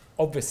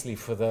 obviously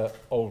for the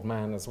old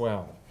man as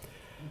well.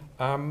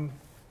 To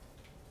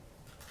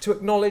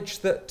acknowledge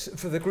that,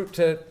 for the group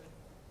to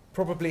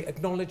probably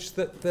acknowledge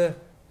that the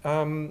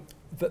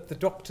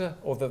doctor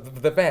or the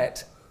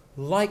vet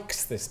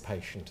likes this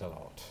patient a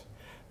lot,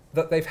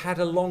 that they've had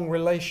a long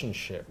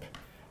relationship,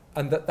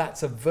 and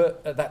that's a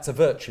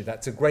virtue,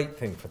 that's a great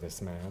thing for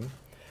this man.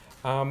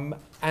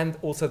 And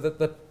also that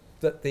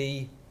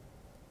the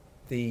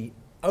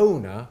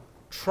owner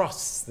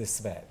trusts this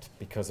vet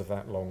because of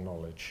that long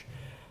knowledge.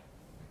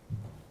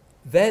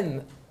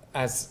 Then,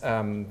 as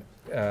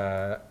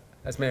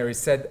Mary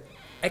said,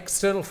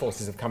 external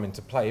forces have come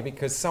into play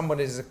because someone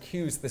has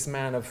accused this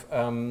man of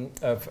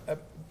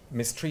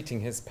mistreating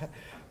his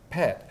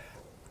pet.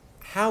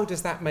 How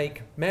does that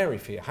make Mary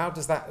feel? How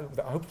does that,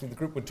 hopefully the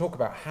group would talk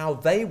about how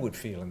they would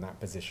feel in that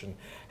position,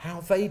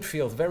 how they'd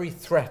feel very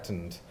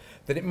threatened,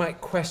 that it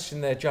might question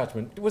their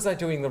judgment. Was I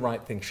doing the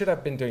right thing? Should I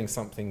have been doing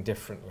something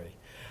differently?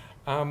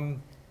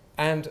 And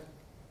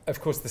of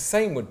course the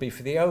same would be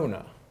for the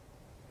owner.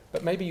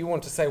 But maybe you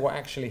want to say what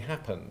actually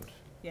happened.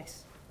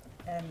 Yes.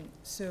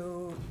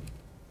 So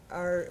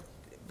our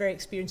very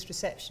experienced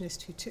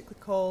receptionist who took the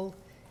call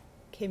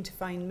came to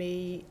find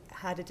me,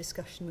 had a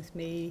discussion with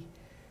me.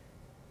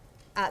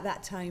 At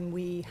that time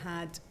we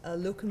had a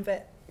locum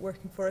vet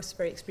working for us,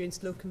 very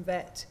experienced locum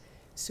vet.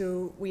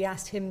 So we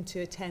asked him to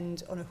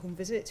attend on a home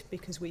visit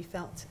because we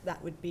felt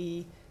that would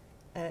be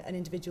an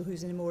individual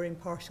who's in a more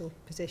impartial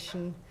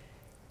position.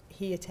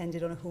 He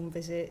attended on a home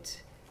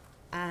visit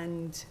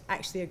and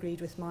actually agreed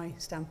with my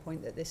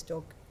standpoint that this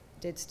dog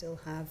did still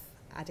have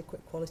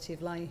adequate quality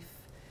of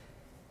life.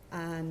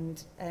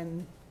 And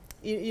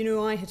you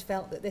know, I had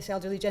felt that this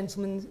elderly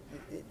gentleman,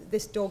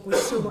 this dog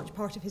was so much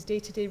part of his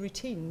day-to-day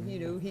routine. You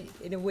know,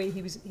 in a way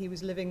he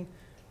was living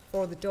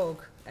for the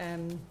dog.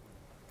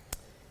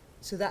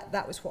 So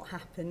that was what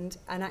happened.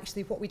 And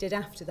actually what we did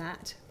after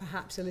that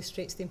perhaps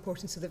illustrates the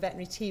importance of the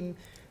veterinary team.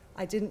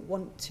 I didn't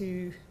want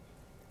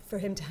for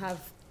him to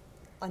have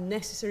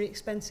unnecessary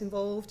expense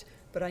involved,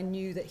 but I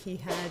knew that he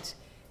had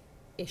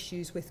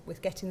issues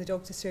with getting the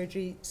dog to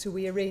surgery. So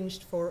we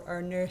arranged for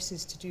our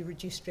nurses to do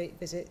reduced rate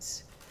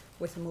visits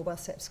with a mobile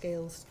set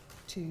scales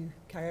to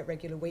carry out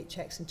regular weight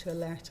checks and to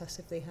alert us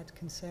if they had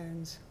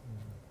concerns.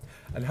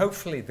 And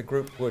hopefully the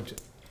group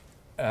would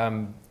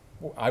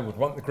I would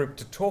want the group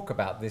to talk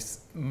about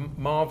this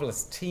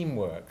marvelous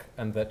teamwork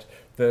and that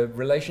the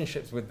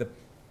relationships with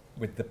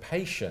the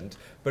patient,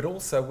 but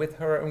also with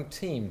her own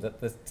team,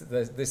 that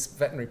this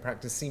veterinary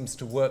practice seems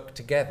to work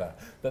together,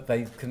 that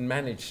they can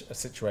manage a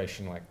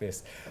situation like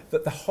this,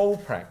 that the whole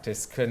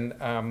practice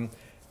can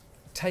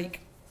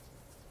take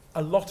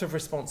a lot of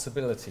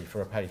responsibility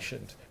for a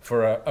patient,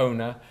 for an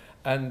owner,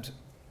 and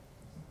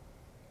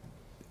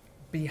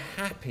be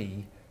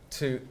happy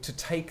to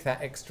take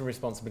that extra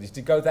responsibility,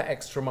 to go that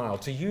extra mile,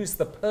 to use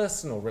the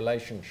personal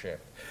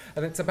relationship.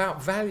 And it's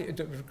about value,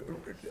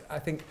 I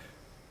think,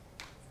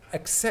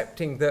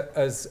 accepting that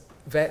as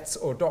vets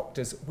or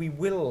doctors, we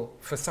will,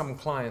 for some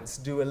clients,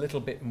 do a little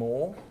bit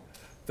more,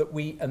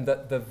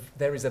 that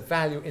there is a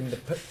value in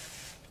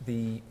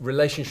the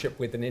relationship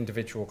with an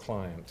individual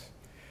client.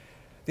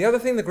 The other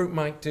thing the group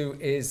might do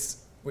is,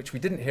 which we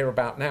didn't hear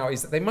about now,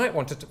 is that they might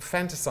want to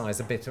fantasize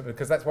a bit,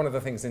 because that's one of the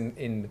things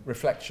in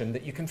reflection,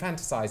 that you can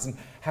fantasize and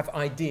have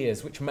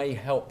ideas which may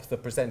help the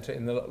presenter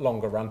in the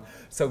longer run.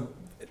 So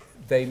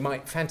they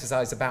might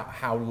fantasize about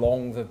how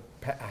long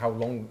how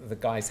long the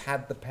guy's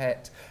had the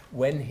pet,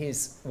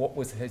 what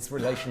was his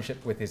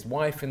relationship with his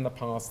wife in the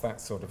past,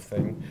 that sort of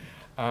thing.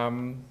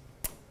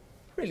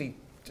 Really,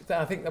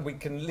 I think that we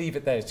can leave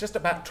it there. It's just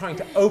about trying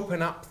to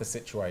open up the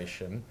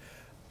situation,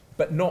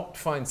 but not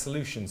find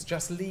solutions.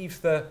 Just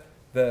leave the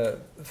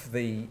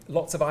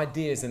lots of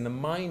ideas in the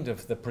mind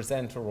of the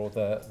presenter or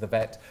the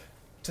vet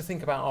to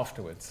think about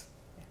afterwards.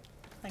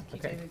 Thank you,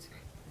 Okay. David.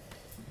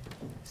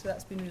 So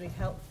that's been really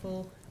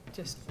helpful.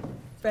 Just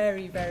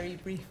very, very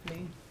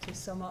briefly to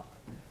sum up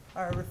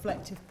our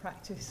reflective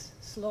practice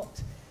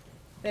slot.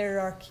 There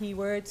are key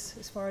words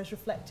as far as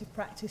reflective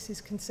practice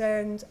is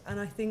concerned, and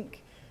I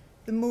think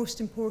the most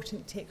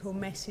important take-home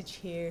message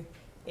here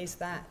is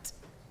that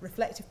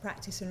reflective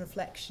practice and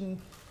reflection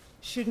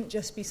shouldn't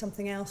just be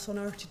something else on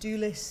our to-do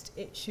list.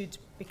 It should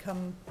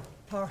become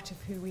part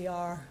of who we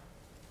are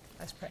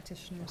as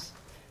practitioners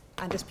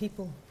and as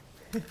people.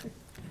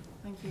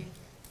 Thank you.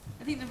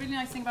 I think the really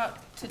nice thing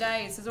about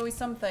today is there's always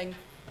something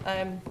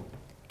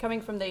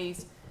coming from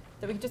these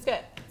that we can just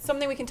get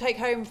something we can take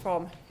home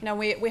from. You know,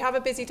 we have a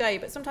busy day,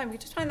 but sometimes we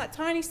just find that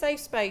tiny safe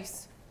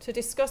space to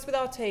discuss with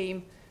our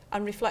team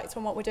and reflect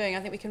on what we're doing.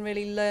 I think we can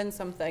really learn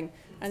something.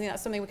 I think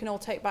that's something we can all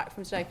take back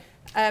from today.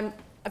 I've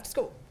just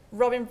got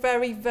Robin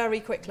very,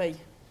 very quickly.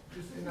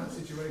 Just in that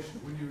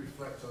situation, will you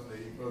reflect on the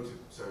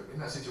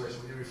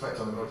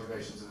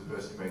motivations of the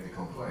person who made the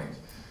complaint?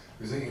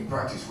 Because I think in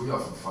practice we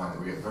often find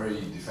that we get very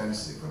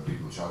defensive when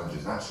people challenge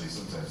us, and actually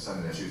sometimes stand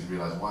in their shoes and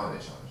realise why they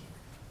challenge.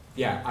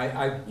 Yeah,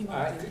 I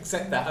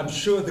accept that. I'm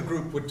sure the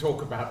group would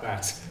talk about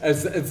that.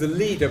 As the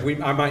leader,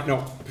 I might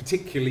not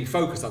particularly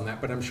focus on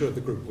that, but I'm sure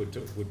the group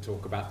would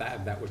talk about that,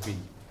 and that would be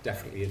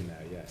definitely in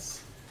there,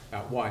 yes.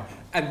 About why.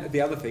 And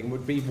the other thing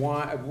would be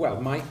why, well,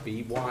 might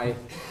be why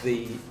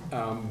a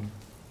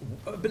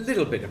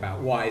little bit about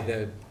why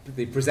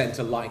the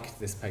presenter liked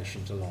this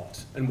patient a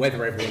lot, and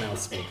whether everyone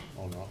else would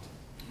or not.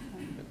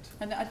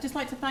 And I'd just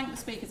like to thank the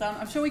speakers.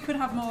 I'm sure we could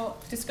have more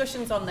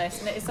discussions on this,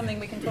 and it is something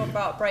we can talk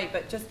about at break,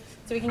 but just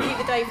so we can keep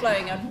the day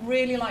flowing, I'd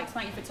really like to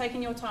thank you for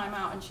taking your time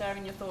out and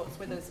sharing your thoughts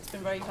with us. It's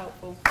been very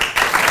helpful.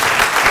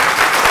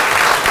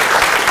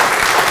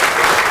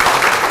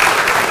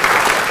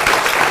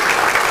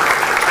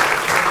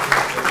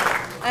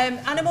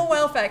 Animal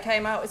welfare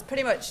came out as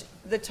pretty much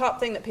the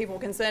top thing that people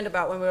were concerned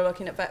about when we were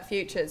looking at Vet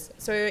Futures.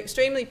 So we were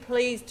extremely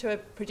pleased to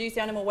have produced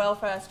the animal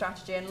welfare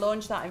strategy and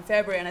launched that in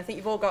February, and I think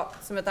you've all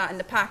got some of that in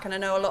the pack, and I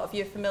know a lot of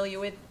you are familiar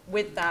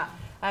with that.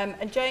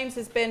 And James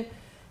has been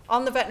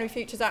on the Veterinary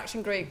Futures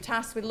Action Group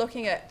tasked with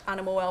looking at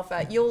animal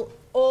welfare. You'll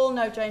all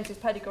know James's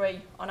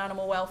pedigree on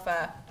animal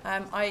welfare.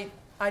 I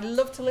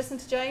love to listen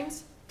to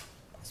James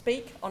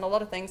speak on a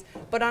lot of things,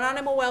 but on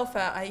animal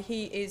welfare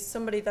he is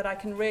somebody that I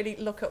can really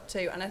look up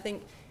to, and I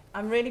think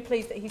I'm really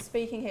pleased that he's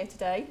speaking here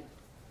today.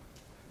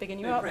 Bigging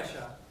you up.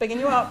 Pressure. Bigging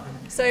you up.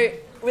 So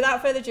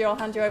without further ado, I'll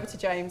hand you over to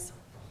James.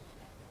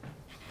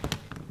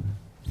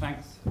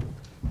 Thanks.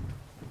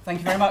 Thank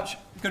you very much,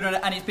 Gudrun,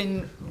 and it's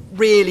been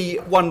really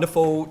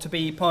wonderful to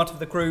be part of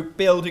the group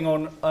building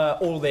on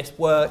all this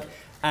work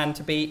and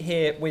to be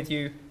here with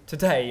you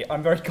today.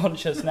 I'm very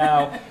conscious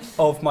now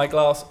of my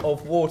glass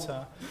of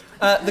water.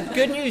 The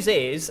good news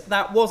is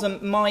that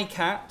wasn't my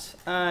cat,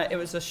 it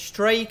was a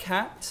stray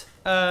cat,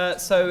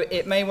 so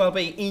it may well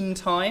be in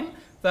time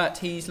that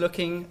he's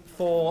looking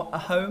for a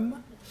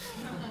home.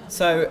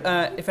 So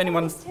if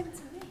anyone's...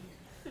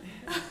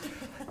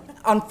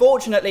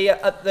 Unfortunately,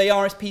 at the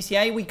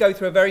RSPCA, we go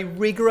through a very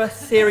rigorous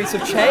series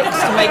of checks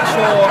to make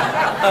sure...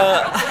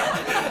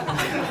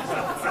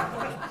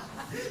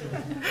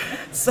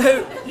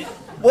 So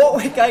what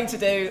we're going to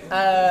do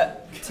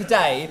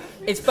today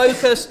is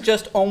focus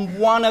just on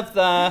one of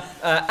the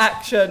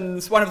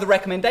actions, one of the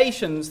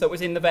recommendations that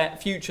was in the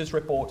Vet Futures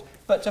report,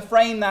 but to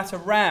frame that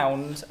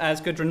around,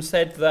 as Gudrun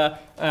said, the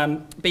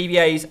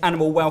BVA's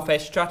animal welfare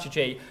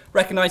strategy,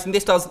 recognising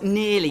this does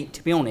nearly,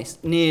 to be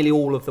honest, nearly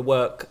all of the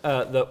work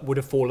that would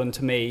have fallen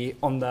to me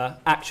on the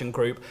action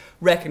group,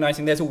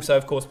 recognising there's also,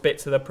 of course,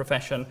 bits of the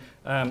profession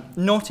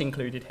not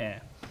included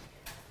here.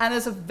 And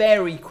as a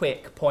very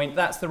quick point,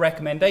 that's the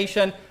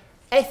recommendation.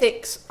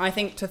 Ethics, I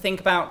think, to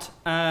think about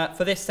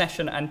for this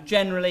session and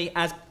generally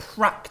as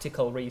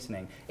practical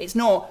reasoning. It's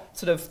not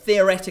sort of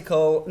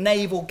theoretical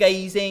navel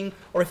gazing,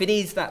 or if it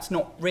is, that's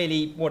not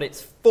really what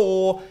it's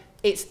for.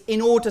 It's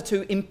in order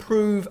to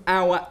improve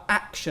our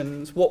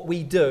actions, what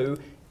we do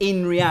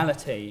in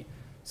reality.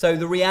 So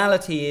the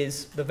reality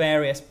is the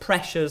various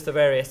pressures, the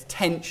various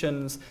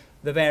tensions,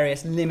 the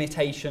various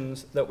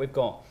limitations that we've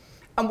got.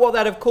 And what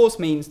that, of course,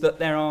 means that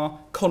there are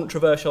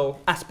controversial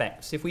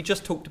aspects. If we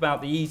just talked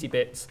about the easy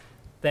bits,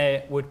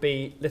 there would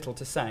be little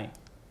to say.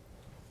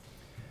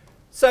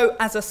 So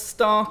as a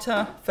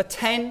starter for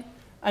 10,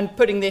 and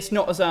putting this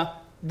not as a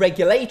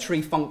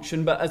regulatory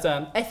function, but as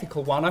an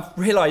ethical one, I've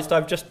realised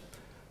I've just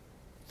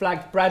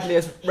flagged Bradley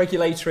as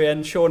regulatory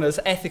and Sean as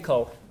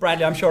ethical.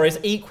 Bradley, I'm sure, is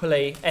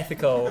equally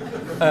ethical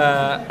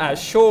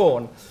as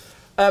Sean.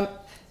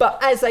 But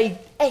as an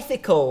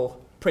ethical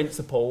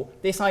principle,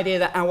 this idea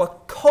that our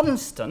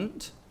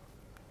constant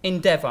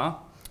endeavour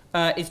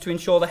is to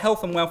ensure the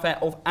health and welfare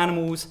of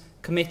animals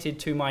committed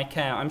to my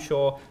care. I'm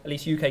sure at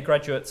least UK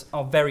graduates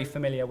are very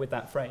familiar with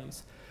that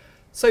phrase.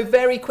 So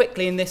very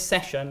quickly in this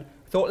session,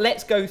 I thought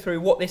let's go through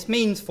what this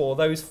means for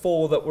those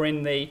 4 that were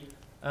in the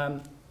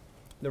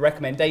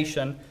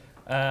recommendation.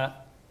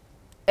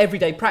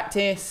 Everyday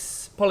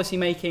practice, policy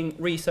making,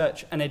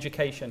 research and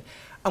education.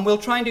 And we'll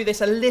try and do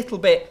this a little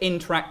bit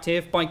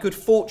interactive. By good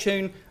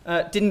fortune,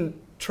 didn't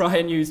try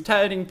and use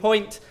turning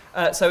point,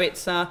 so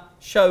it's a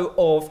show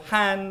of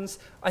hands.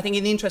 I think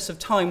in the interest of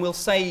time, we'll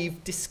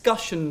save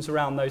discussions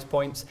around those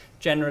points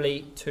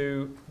generally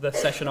to the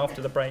session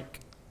after the break.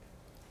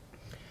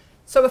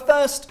 So a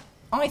first,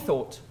 I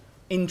thought,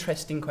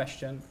 interesting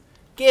question.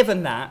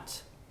 Given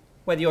that,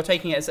 whether you're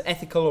taking it as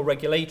ethical or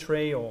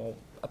regulatory or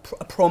a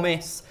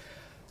promise,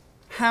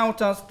 how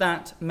does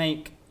that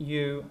make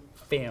you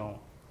feel?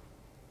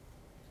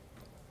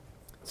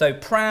 So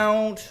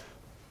proud,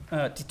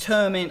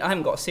 determined, I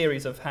haven't got a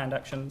series of hand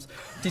actions,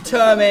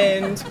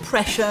 determined,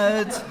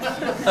 pressured,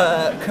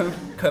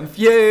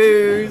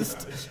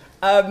 confused,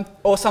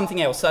 or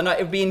something else. And it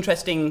would be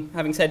interesting,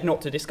 having said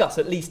not to discuss,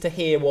 at least to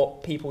hear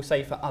what people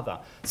say for other.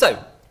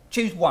 So,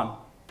 choose one.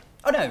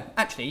 Oh no,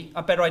 actually,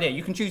 a better idea.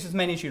 You can choose as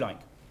many as you like.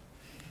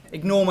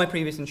 Ignore my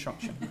previous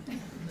instruction.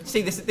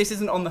 See, this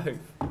isn't on the hoof.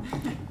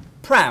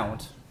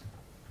 Proud.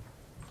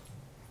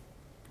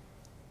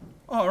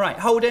 All right,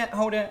 hold it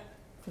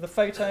for the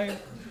photo.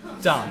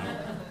 Done.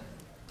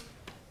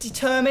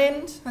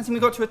 Determined, as in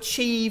we've got to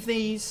achieve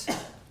these.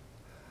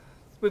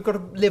 We've got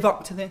to live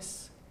up to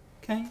this.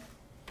 Okay?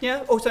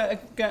 Yeah, also,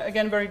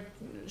 again, very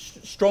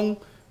strong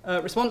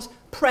response.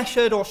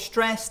 Pressured or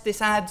stressed,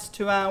 this adds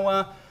to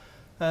our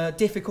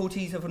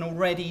difficulties of an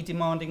already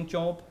demanding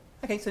job.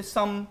 Okay, so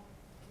some,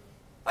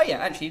 oh yeah,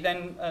 actually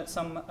then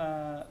some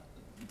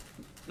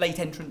late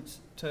entrants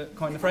to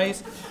coin the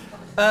phrase.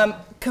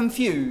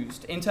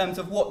 Confused in terms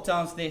of what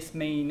does this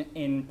mean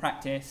in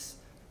practice?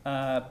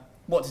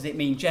 What does it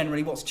mean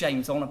generally? What's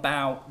James on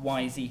about?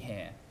 Why is he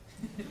here?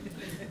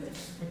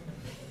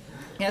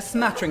 Yeah,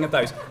 smattering of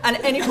those. And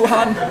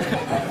anyone...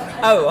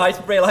 oh, I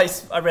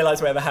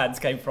realise where the hands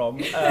came from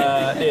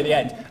near the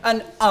end.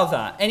 And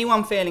other.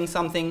 Anyone feeling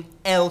something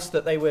else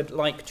that they would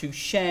like to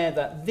share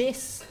that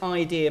this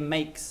idea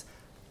makes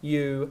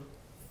you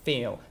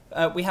feel?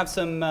 We have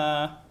some...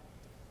 well,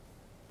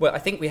 I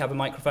think we have a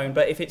microphone,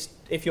 but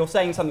if you're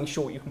saying something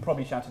short, you can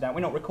probably shout it out.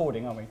 We're not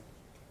recording, are we?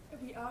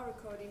 We are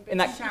recording, but, In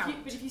that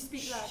but if you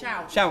speak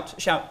loud,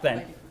 shout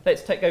then.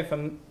 Let's go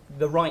from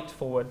the right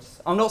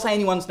forwards. I'll not say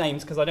anyone's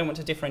names because I don't want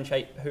to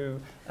differentiate who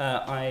It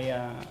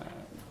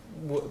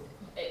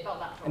felt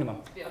natural,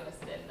 Anyone. to be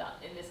honest,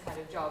 in this kind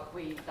of job,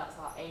 that's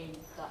our aim,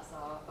 that's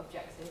our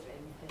objective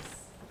in this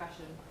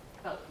profession.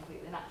 It felt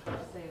completely natural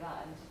to say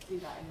that and do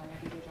that in my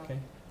everyday job. Okay.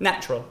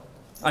 Natural.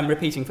 I'm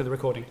repeating for the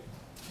recording.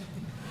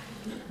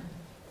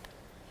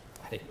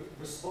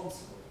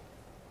 Responsible.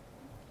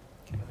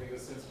 Okay. I think a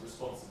sense of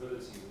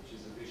responsibility which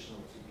is additional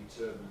to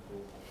determined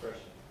or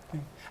pressure.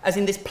 Okay. As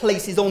in this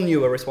places on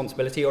you a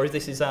responsibility, or is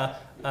this an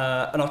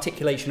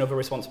articulation of a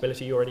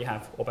responsibility you already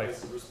have, or both?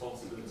 It's a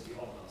responsibility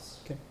on us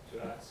to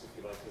act, if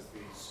you like, as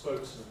the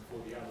spokesman for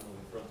the animal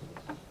in front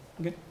of us.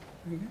 Good.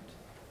 Very good.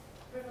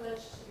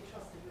 Privilege to be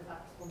trusted with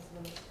that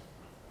responsibility.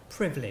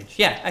 Privilege,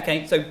 yeah,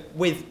 okay, so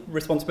with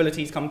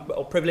responsibilities come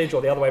or privilege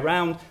or the other way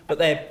around, but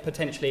they're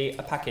potentially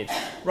a package.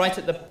 Right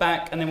at the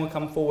back, and then we'll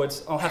come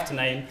forwards. I'll have to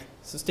name,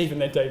 so Stephen,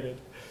 then David.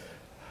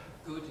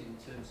 Good in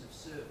terms of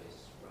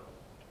service, rather.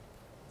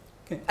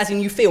 Okay. As in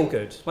you feel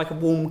good, like a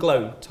warm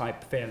glow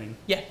type feeling.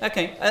 Yeah,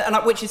 okay, and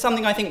which is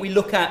something I think we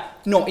look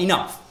at not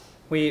enough.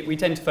 We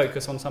tend to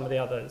focus on some of the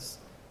others.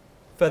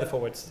 Further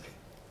forwards.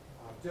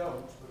 I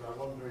don't, but I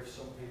wonder if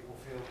some people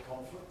feel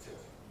conflicted.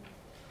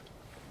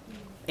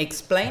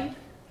 Explain.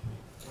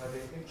 Where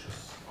the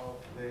interests of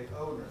the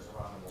owners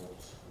of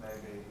animals may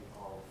be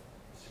of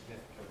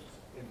significant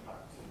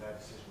impact in their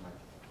decision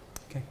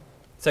making. Okay.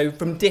 So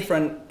from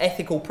different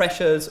ethical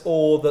pressures,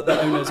 or that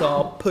the owners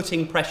are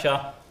putting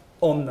pressure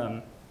on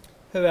them.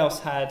 Who else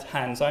had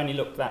hands? I only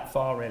looked that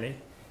far, really.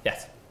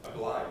 Yes.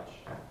 Oblige.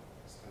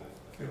 It's kind of,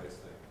 I feel it's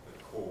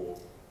the core.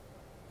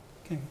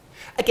 Okay.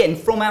 Again,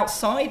 from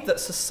outside that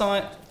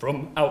society,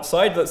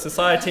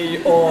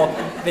 or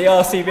the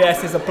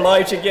RCVS is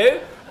obliging you,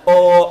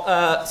 or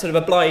sort of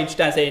obliged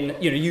as in,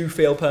 you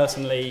feel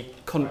personally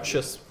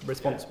conscious,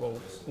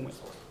 responsible,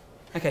 almost.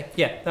 Okay,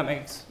 yeah, that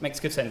makes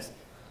good sense.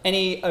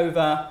 Any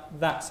over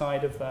that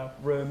side of the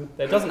room?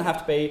 There doesn't have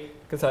to be,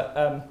 because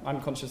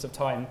I'm conscious of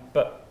time,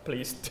 but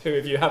please do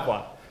if you have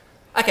one.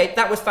 Okay,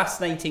 that was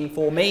fascinating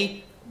for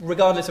me.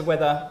 Regardless of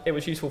whether it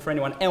was useful for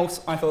anyone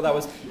else, I thought that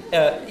was,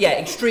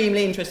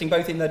 extremely interesting,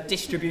 both in the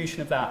distribution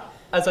of that.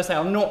 As I say,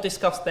 I'll not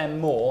discuss them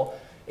more,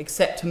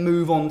 except to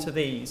move on to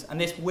these. And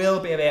this will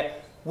be a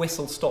bit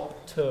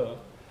whistle-stop tour.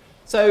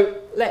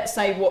 So let's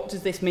say, what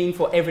does this mean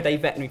for everyday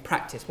veterinary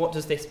practice? What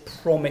does this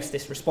promise,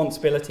 this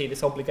responsibility,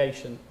 this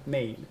obligation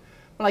mean?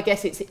 Well, I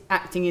guess it's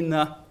acting in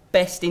the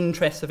best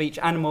interests of each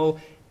animal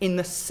in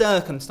the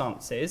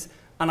circumstances.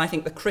 And I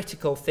think the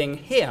critical thing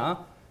here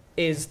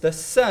is the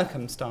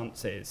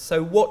circumstances.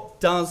 So what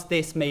does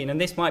this mean?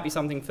 And this might be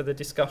something for the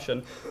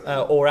discussion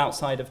or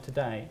outside of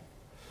today.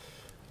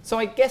 So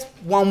I guess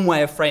one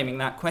way of framing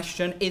that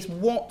question is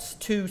what's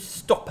to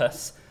stop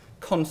us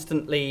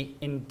constantly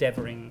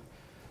endeavouring,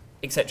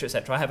 etc.,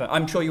 etc.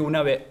 I'm sure you all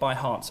know it by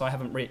heart, so I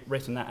haven't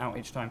written that out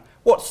each time.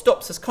 What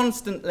stops us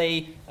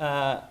constantly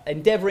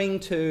endeavouring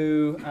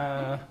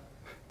to,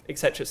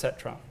 etc.,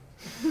 etc.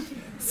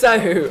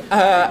 So,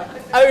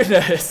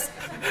 owners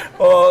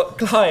or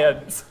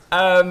clients,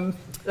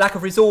 lack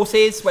of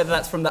resources, whether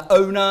that's from the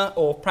owner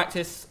or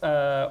practice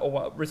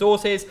or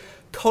resources,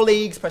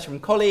 colleagues, pressure from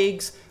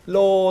colleagues,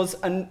 laws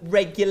and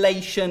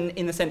regulation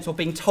in the sense of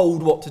being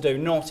told what to do,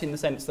 not in the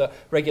sense that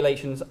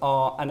regulations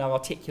are an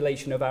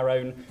articulation of our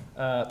own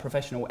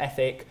professional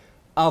ethic,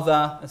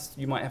 other, as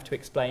you might have to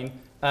explain,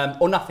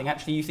 or nothing.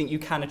 Actually, you think you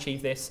can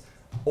achieve this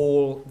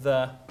all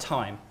the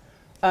time.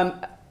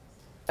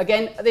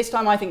 Again, this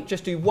time I think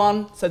just do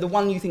one, so the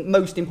one you think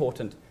most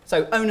important.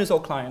 So owners or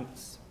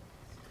clients?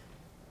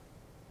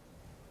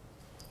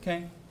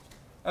 Okay.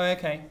 Oh,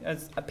 okay,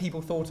 as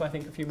people thought, I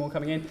think a few more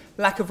coming in.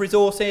 Lack of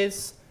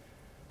resources,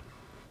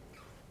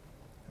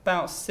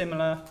 about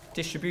similar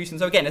distribution.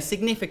 So again, a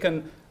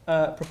significant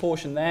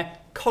proportion there.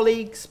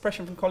 Colleagues,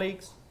 pressure from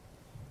colleagues.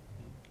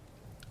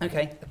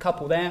 Okay, a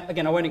couple there.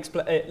 Again, I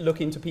won't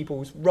look into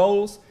people's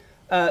roles.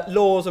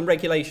 Laws and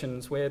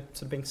regulations, we're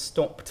sort of being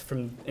stopped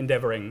from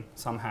endeavouring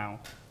somehow.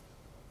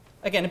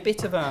 Again, a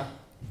bit of a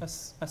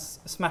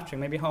smattering,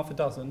 maybe half a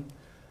dozen.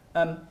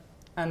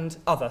 And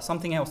other,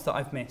 something else that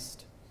I've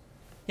missed.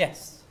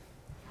 Yes?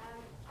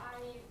 I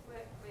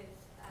work with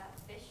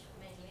fish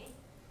mainly,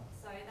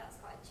 so that's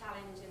quite a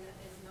challenge in that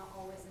there's not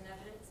always an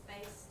evidence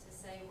base to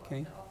say what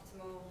the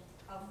optimal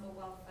health or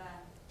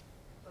welfare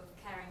of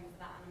caring for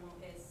that animal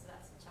is, so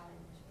that's a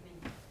challenge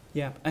for me.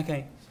 Yeah,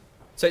 okay.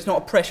 So it's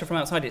not a pressure from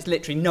outside, it's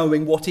literally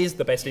knowing what is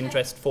the best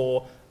interest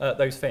for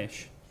those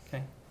fish.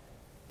 Okay.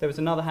 There was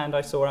another hand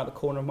I saw out the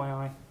corner of my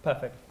eye.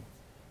 Perfect.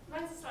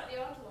 Mine's a slightly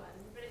odd one,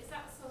 but it's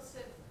that sort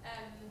of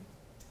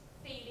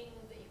feeling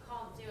that you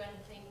can't do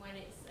anything when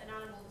it's an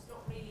animal that's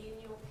not really in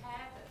your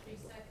care, but through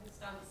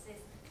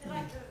circumstances.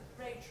 Like a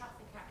road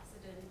traffic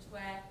accident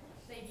where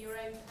maybe your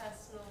own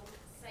personal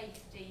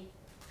safety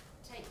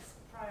takes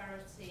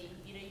priority.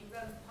 You know, you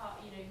run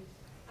part, you know,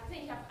 I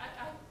think I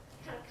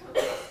kind of come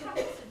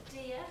across a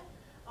deer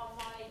on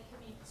my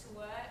commute to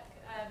work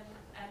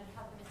and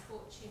had the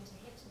misfortune to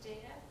hit a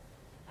deer.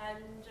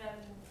 And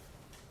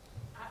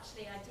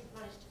actually I did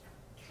manage to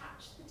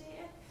catch the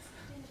deer.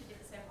 I injured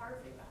it so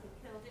horribly, but I hadn't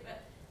killed it.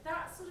 But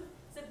that's sort of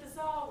it's a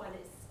bizarre one.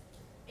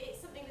 It's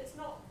something that's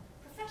not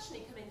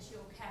professionally come into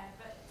your care,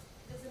 but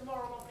there's a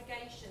moral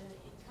obligation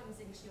that it comes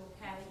into your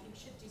care that you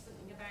should do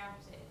something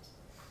about it.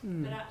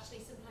 But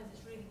actually sometimes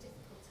it's really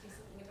difficult to do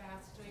something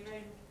about it, or your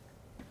own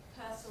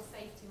personal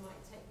safety might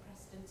take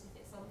precedence if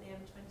it's on the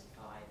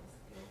M25.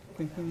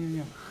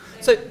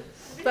 So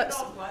that's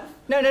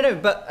no,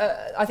 but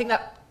I think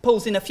that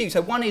pulls in a few.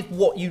 So one is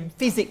what you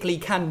physically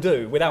can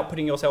do without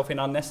putting yourself in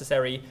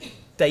unnecessary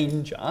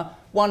danger.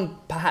 One,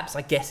 perhaps,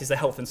 I guess, is the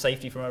health and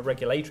safety from a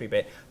regulatory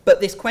bit.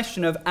 But this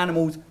question of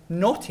animals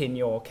not in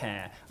your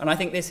care, and I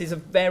think this is a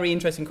very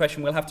interesting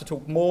question we'll have to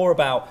talk more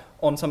about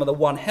on some of the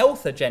One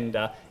Health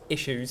agenda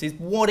issues, is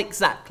what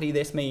exactly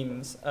this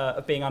means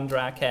of being under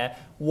our care,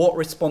 what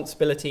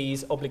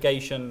responsibilities,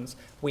 obligations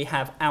we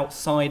have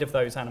outside of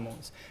those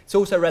animals. It's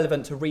also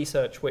relevant to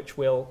research, which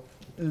we'll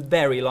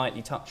very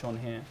lightly touch on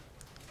here.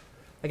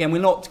 Again,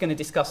 we're not going to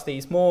discuss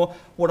these more.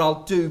 What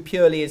I'll do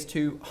purely is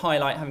to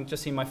highlight, having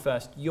just seen my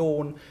first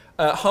yawn,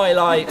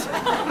 highlight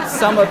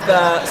some of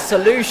the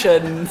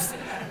solutions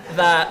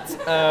that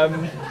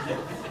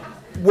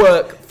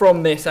work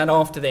from this and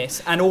after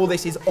this, and all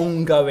this is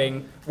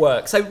ongoing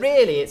work. So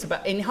really, it's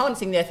about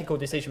enhancing the ethical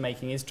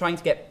decision-making, is trying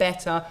to get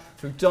better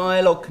through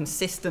dialogue,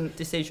 consistent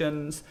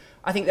decisions.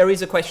 I think there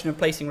is a question of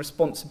placing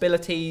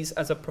responsibilities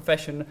as a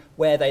profession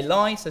where they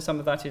lie, so some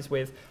of that is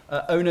with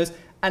owners,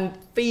 and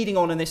feeding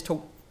on, and this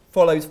talk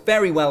follows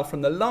very well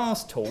from the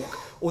last talk,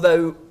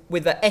 although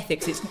with the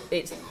ethics,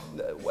 it's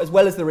as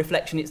well as the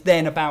reflection, it's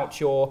then about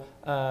your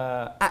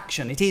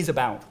action. It is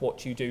about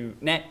what you do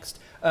next,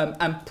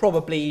 and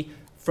probably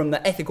from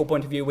the ethical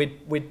point of view,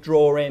 we'd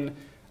draw in,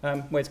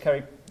 where's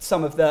Kerry,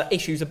 some of the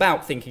issues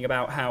about thinking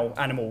about how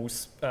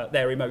animals,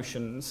 their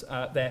emotions,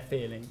 their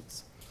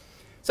feelings.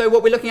 So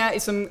what we're looking at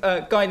is some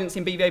guidance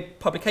in BVA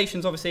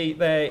publications. Obviously,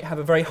 they have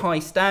a very high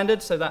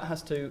standard, so that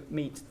has to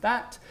meet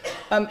that.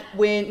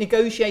 We're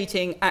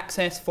negotiating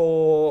access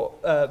for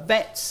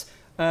vets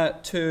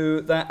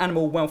to the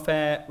Animal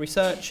Welfare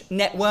Research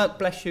Network,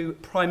 bless you,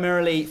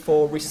 primarily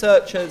for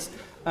researchers,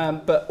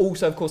 but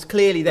also, of course,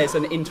 clearly there's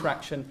an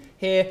interaction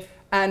here.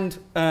 And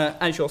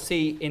as you'll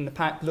see in the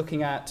pack,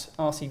 looking at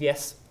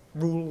RCVS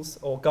rules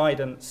or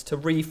guidance to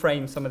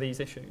reframe some of these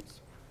issues.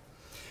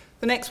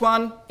 The next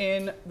one,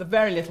 in the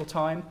very little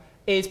time,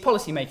 is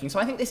policy making. So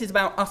I think this is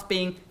about us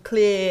being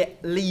clear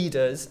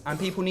leaders, and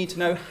people need to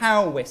know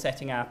how we're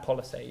setting our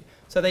policy.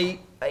 So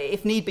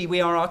if need be, we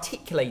are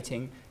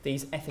articulating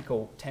these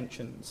ethical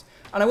tensions.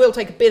 And I will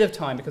take a bit of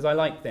time because I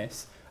like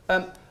this.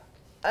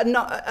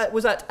 I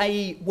was at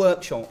a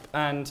workshop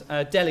and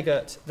a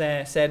delegate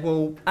there said,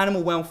 well,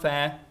 animal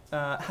welfare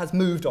has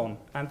moved on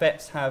and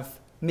vets have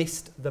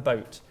missed the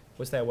boat,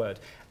 was their word.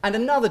 And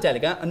another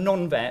delegate, a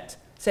non-vet,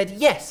 said,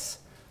 yes,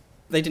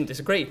 they didn't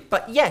disagree,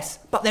 but yes,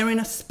 but they're in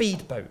a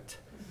speedboat.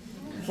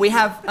 We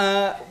have,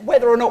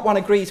 whether or not one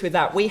agrees with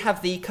that, we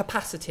have the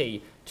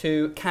capacity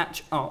to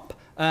catch up.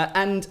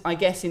 And I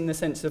guess in the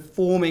sense of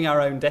forming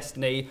our own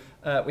destiny,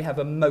 we have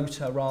a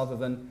motor rather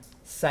than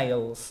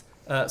sails.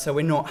 So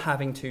we're not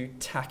having to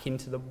tack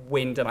into the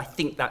wind, and I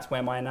think that's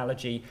where my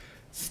analogy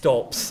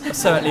stops.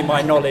 Certainly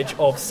my knowledge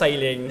of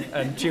sailing,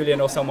 and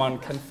Julian or someone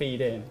can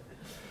feed in.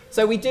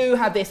 So we do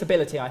have this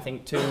ability, I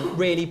think, to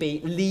really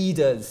be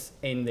leaders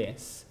in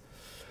this.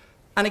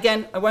 And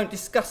again, I won't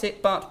discuss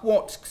it, but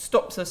what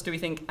stops us, do we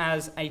think,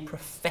 as a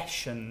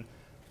profession,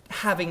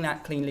 having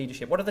that clean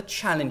leadership? What are the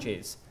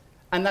challenges?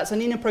 And that's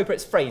an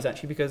inappropriate phrase,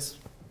 actually, because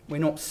we're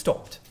not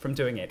stopped from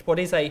doing it. What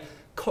is a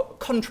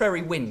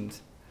contrary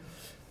wind?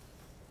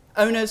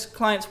 Owners,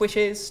 clients'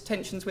 wishes,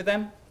 tensions with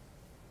them,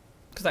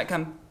 because that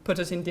can put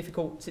us in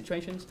difficult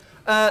situations.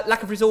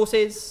 Lack of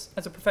resources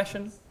as a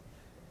profession.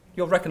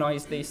 You'll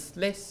recognise this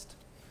list.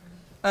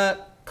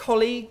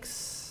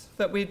 Colleagues,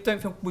 that we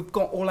don't feel we've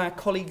got all our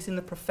colleagues in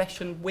the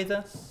profession with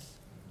us.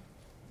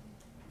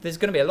 There's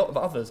going to be a lot of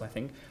others, I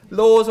think.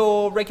 Laws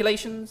or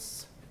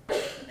regulations.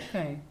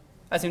 Okay.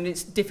 As in,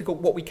 it's difficult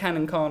what we can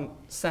and can't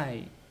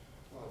say.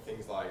 Well,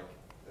 things like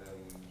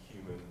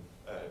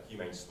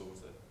humane slaughter.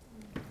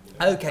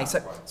 Okay,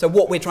 so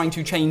what we're trying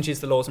to change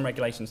is the laws and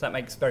regulations. That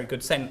makes very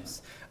good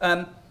sense.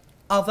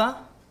 Other,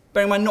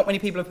 bearing in mind not many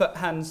people have put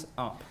hands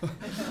up.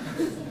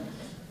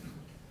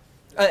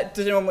 Does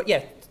anyone,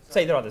 yeah,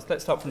 say there are others.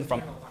 Let's start from the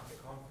front.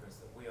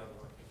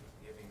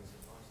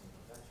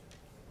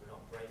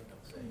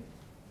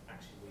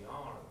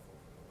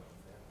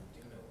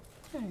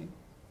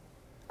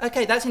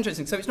 Okay, that's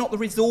interesting. So it's not the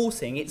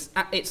resourcing,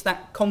 it's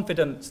that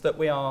confidence that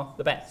we are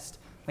the best.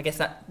 I guess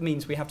that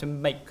means we have to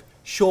make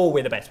sure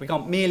we're the best. We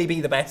can't merely be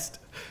the best.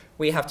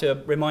 We have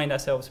to remind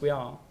ourselves we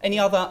are. Any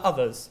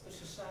others? A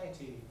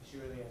society,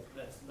 surely,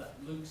 that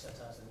looks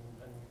at us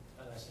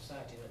and a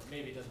society that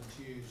maybe doesn't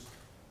choose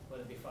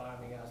whether it be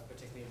farming as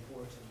particularly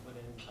important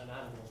within and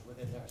animals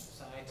within their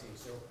society.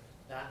 So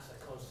that's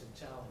a constant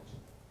challenge.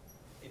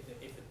 If the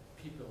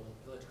people in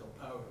political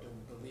power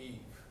don't believe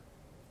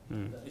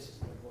that this is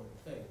an important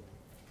thing,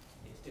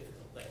 it's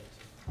difficult then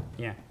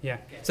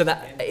to So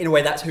that, in a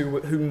way, that's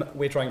whom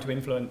we're trying to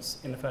influence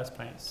in the first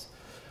place.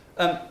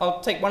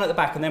 I'll take one at the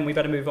back and then we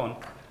better move on.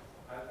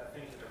 I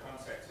think in the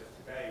context of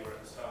today, we're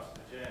at the start of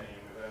the journey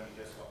and we've only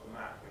just got the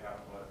map. We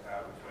haven't worked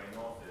out which way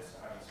north is,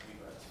 so having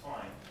speedboats is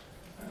fine,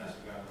 unless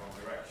we're going the wrong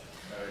direction.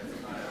 So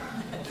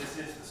it's this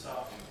is the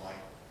starting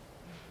point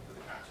for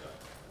the catch-up,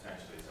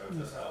 potentially. So it's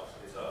ourselves,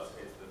 it's us,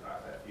 it's the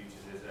fact that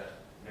Futures is a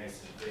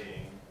nascent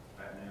being,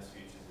 Veterinary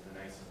Futures is a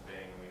nascent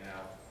being, and we're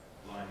now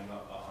lining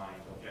up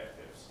behind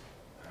objectives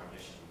and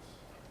ambitions.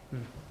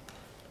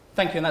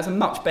 Thank you, and that's a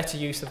much better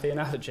use of the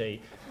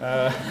analogy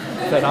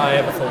than I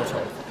ever thought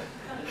of.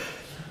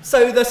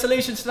 So the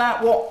solutions to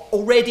that, what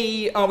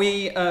already are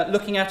we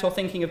looking at or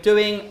thinking of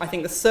doing? I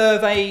think the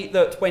survey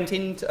that went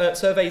into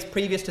surveys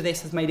previous to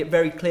this has made it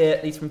very clear,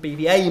 at least from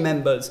BVA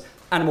members,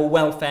 animal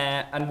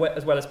welfare and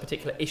as well as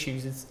particular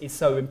issues is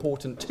so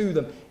important to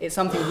them. It's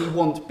something we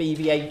want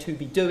BVA to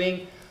be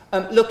doing.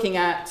 Looking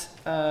at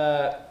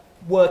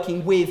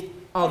working with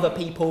other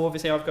people,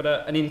 obviously I've got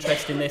an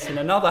interest in this in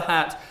another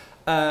hat,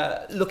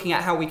 looking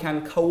at how we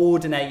can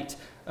coordinate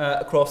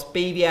across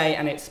BVA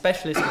and its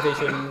specialist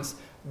divisions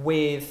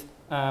with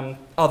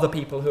other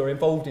people who are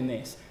involved in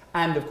this.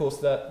 And of course,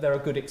 there are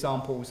good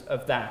examples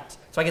of that.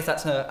 So I guess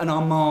that's an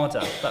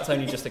armada. That's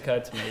only just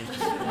occurred to me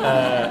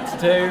to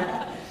do.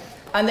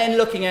 And then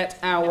looking at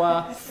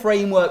our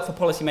framework for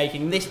policy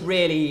making. This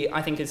really,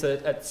 I think, is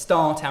a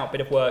start-out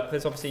bit of work.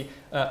 There's obviously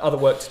other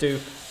work to do,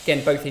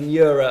 again, both in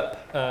Europe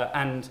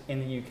and in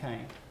the UK.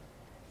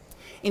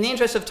 In the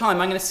interest of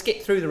time, I'm going to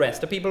skip through the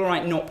rest. Are people all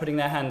right not putting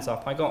their hands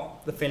up? I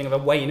got the feeling of a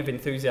wane of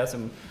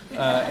enthusiasm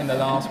in the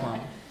last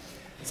one.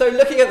 So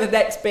looking at the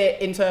next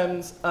bit in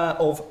terms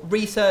of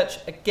research,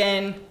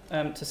 again,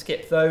 to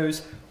skip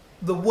those,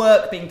 the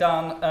work being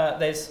done,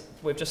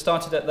 we've just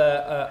started at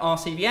the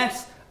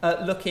RCVS,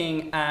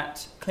 looking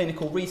at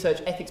clinical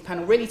research ethics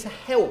panel, really to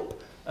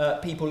help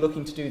people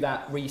looking to do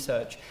that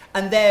research.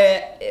 And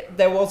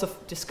there was a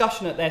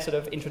discussion at their sort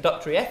of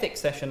introductory ethics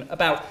session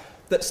about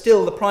that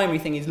still the primary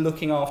thing is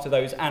looking after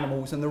those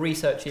animals, and the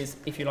research is,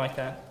 if you like,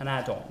 an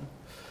add-on.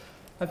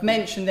 I've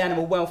mentioned the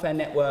Animal Welfare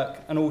Network,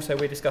 and also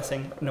we're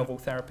discussing novel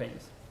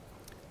therapies.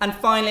 And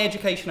finally,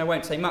 education I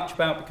won't say much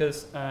about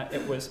because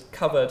it was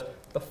covered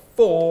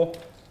before,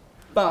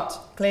 but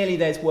clearly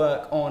there's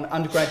work on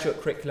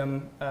undergraduate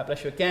curriculum,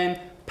 bless you again,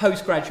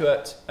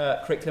 postgraduate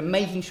curriculum,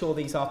 making sure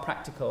these are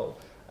practical.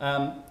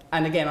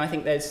 And again, I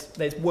think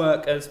there's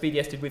work, as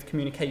VDS did with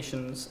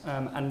communications,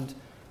 and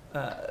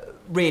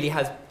really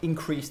has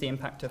increased the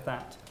impact of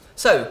that.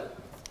 So,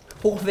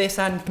 all this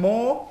and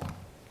more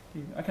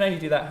I can only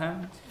do that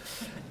hand,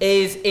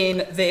 is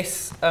in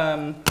this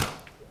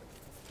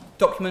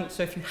document.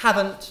 So if you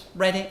haven't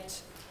read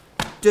it,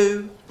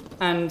 do.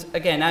 And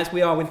again, as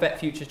we are with Vet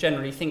Futures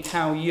generally, think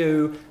how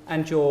you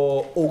and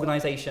your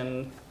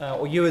organisation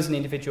or you as an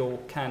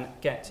individual can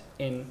get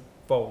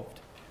involved.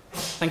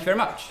 Thank you very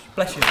much.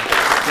 Bless you.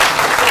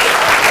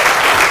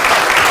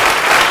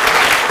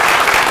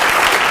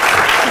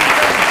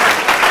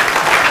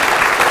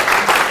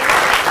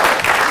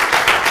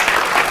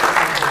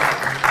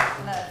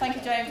 Thank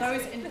you, James. I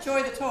always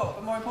enjoy the talk,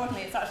 but more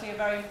importantly, it's actually a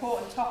very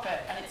important topic,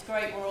 and it's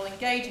great we're all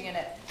engaging in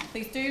it.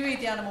 Please do read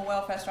the animal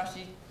welfare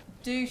strategy.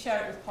 Do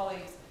share it with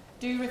colleagues.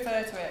 Do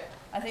refer to it.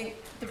 I think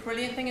the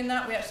brilliant thing in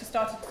that, we actually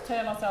started to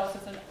term ourselves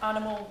as an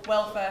animal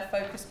welfare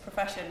focused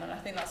profession, and I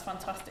think that's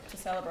fantastic to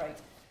celebrate.